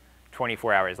before,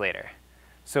 24 hours later.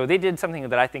 So they did something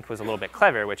that I think was a little bit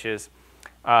clever, which is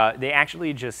they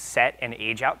actually just set an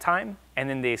age out time, and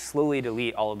then they slowly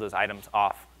delete all of those items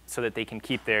off so that they can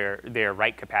keep their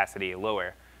write capacity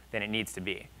lower than it needs to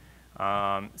be.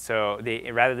 So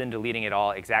rather than deleting it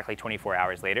all exactly 24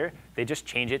 hours later, they just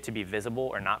change it to be visible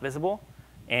or not visible,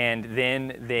 and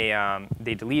then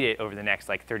they delete it over the next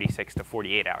 36 to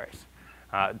 48 hours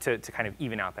to kind of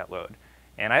even out that load.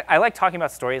 And I like talking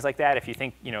about stories like that. If you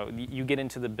think you get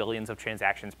into the billions of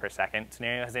transactions per second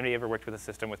scenario. Has anybody ever worked with a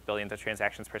system with billions of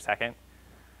transactions per second?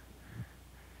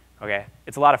 OK,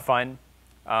 it's a lot of fun.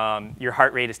 Your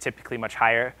heart rate is typically much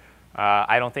higher.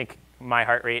 I don't think my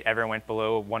heart rate ever went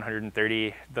below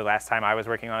 130 the last time I was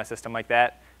working on a system like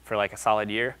that for a solid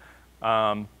year.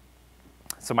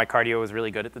 So my cardio was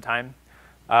really good at the time.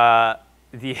 The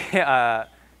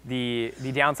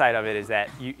downside of it is that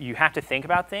you have to think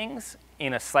about things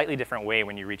in a slightly different way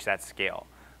when you reach that scale.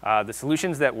 The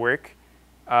solutions that work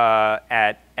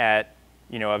at a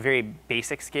very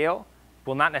basic scale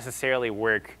will not necessarily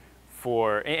work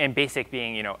for, and basic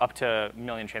being up to 1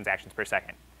 million transactions per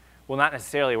second, will not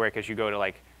necessarily work as you go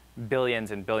to billions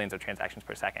and billions of transactions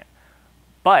per second.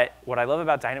 But what I love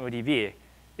about DynamoDB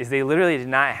is they literally did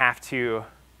not have to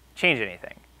change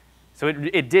anything. So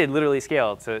it did literally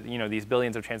scale to these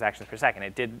billions of transactions per second.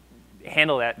 It did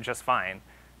handle that just fine.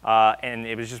 And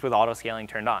it was just with auto-scaling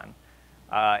turned on.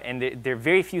 And there are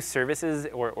very few services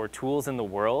or tools in the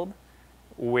world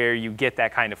where you get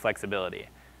that kind of flexibility.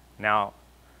 Now,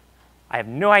 I have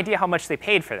no idea how much they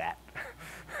paid for that.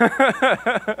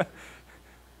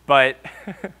 But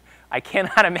I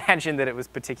cannot imagine that it was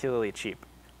particularly cheap.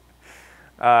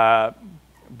 But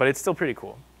it's still pretty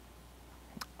cool.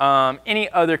 Any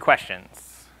other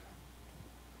questions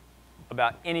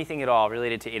about anything at all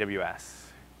related to AWS?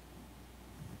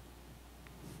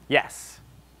 Yes.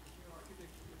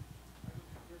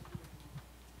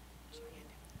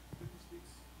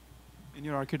 In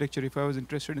your architecture, if I was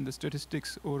interested in the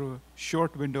statistics over a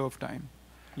short window of time,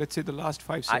 let's say the last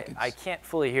 5 seconds. I can't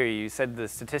fully hear you. You said the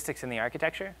statistics in the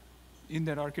architecture? In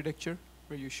that architecture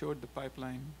where you showed the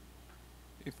pipeline,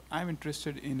 if I'm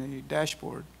interested in a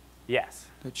dashboard yes.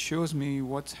 that shows me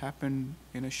what's happened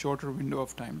in a shorter window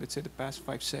of time, let's say the past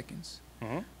 5 seconds,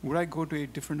 would I go to a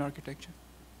different architecture?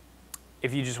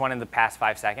 If you just wanted the past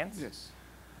 5 seconds? Yes.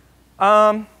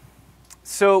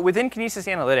 So within Kinesis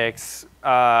Analytics,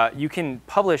 you can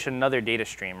publish another data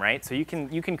stream, right? So you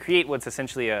can create what's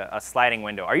essentially a sliding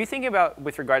window. Are you thinking about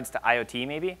with regards to IoT,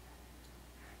 maybe?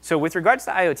 So with regards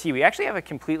to IoT, we actually have a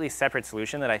completely separate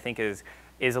solution that I think is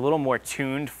a little more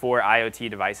tuned for IoT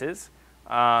devices.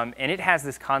 And it has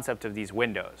this concept of these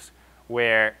windows,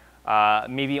 where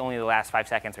maybe only the last 5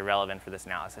 seconds are relevant for this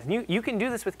analysis. And you can do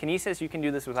this with Kinesis. You can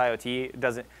do this with IoT. It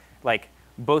doesn't,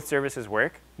 both services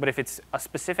work. But if it's a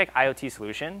specific IoT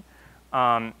solution,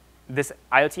 this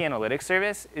IoT analytics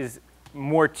service is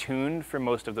more tuned for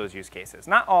most of those use cases.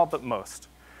 Not all, but most.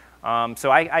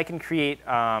 So I can create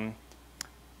a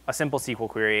simple SQL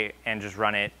query and just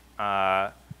run it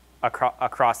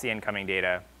across the incoming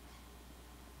data.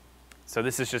 So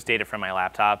this is just data from my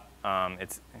laptop. Have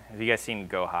you guys seen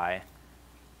Go High?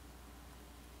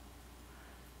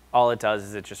 All it does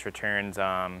is it just returns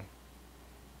some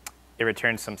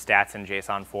stats in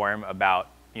JSON form about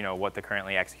what the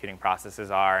currently executing processes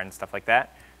are and stuff like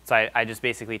that. So I just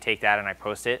basically take that and I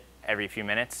post it every few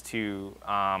minutes to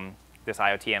this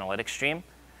IoT analytics stream.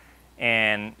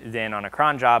 And then on a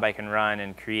cron job, I can run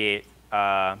and create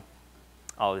all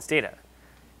this data.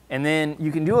 And then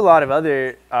you can do a lot of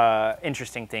other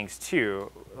interesting things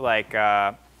too, like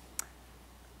you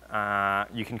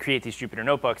can create these Jupyter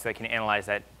notebooks that can analyze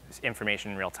that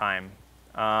information in real time.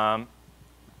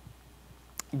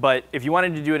 But if you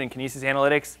wanted to do it in Kinesis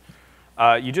Analytics,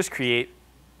 you just create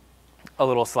a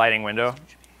little sliding window.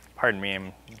 Pardon me,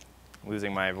 I'm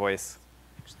losing my voice.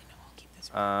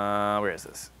 Where is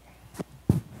this?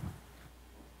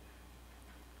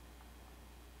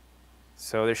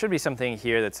 So there should be something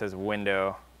here that says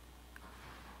window.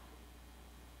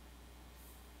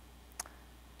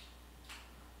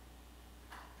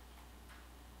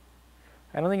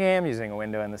 I don't think I am using a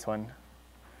window in this one.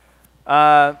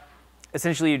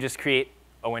 Essentially, you just create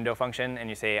a window function, and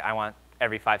you say, I want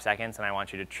every 5 seconds, and I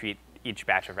want you to treat each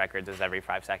batch of records as every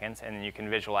 5 seconds, and then you can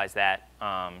visualize that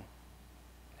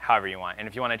however you want. And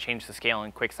if you want to change the scale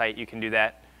in QuickSight, you can do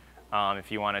that.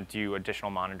 If you want to do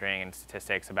additional monitoring and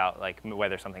statistics about like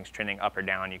whether something's trending up or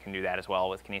down, you can do that as well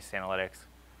with Kinesis Analytics.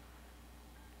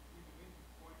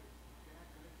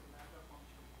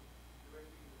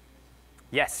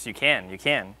 Yes, you can. You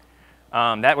can.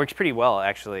 That works pretty well,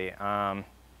 actually.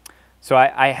 So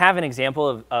I have an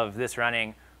example of this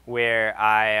running where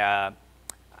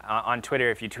on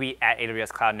Twitter, if you tweet at AWS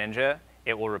Cloud Ninja,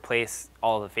 it will replace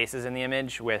all of the faces in the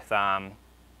image with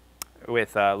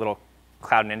little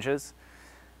Cloud Ninjas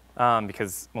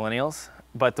because millennials.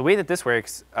 But the way that this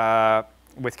works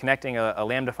with connecting a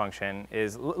Lambda function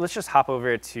is, let's just hop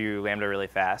over to Lambda really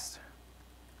fast.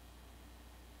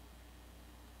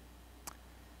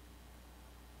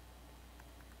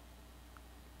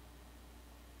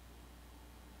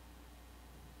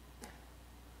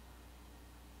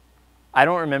 I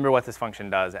don't remember what this function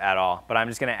does at all, but I'm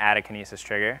just going to add a Kinesis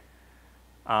trigger.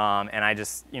 And I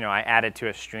just, I add it to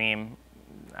a stream.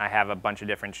 I have a bunch of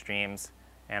different streams,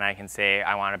 and I can say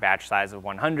I want a batch size of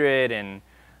 100, and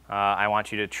I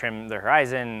want you to trim the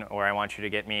horizon, or I want you to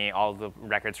get me all the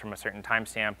records from a certain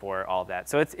timestamp, or all of that.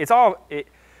 So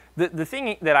the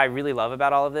thing that I really love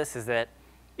about all of this is that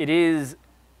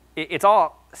it's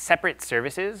all separate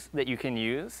services that you can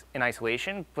use in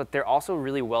isolation, but they're also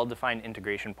really well-defined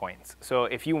integration points. So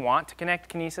if you want to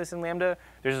connect Kinesis and Lambda,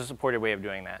 there's a supported way of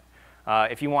doing that.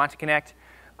 If you want to connect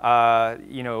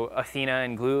Athena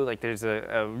and Glue, like there's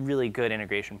a really good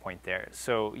integration point there.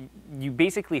 So you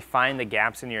basically find the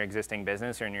gaps in your existing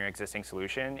business or in your existing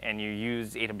solution, and you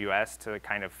use AWS to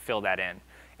kind of fill that in.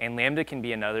 And Lambda can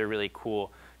be another really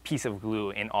cool piece of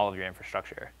glue in all of your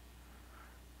infrastructure.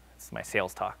 That's my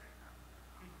sales talk.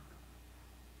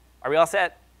 Are we all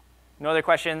set? No other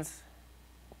questions?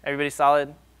 Everybody solid?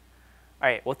 All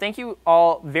right, well, thank you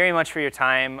all very much for your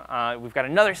time. We've got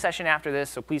another session after this,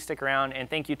 so please stick around. And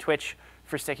thank you, Twitch,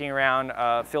 for sticking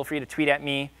around. Feel free to tweet at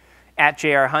me, at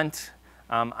JRHunt.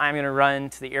 I'm going to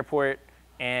run to the airport,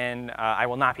 and I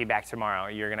will not be back tomorrow.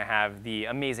 You're going to have the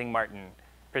amazing Martin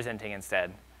presenting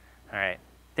instead. All right,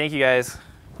 thank you, guys.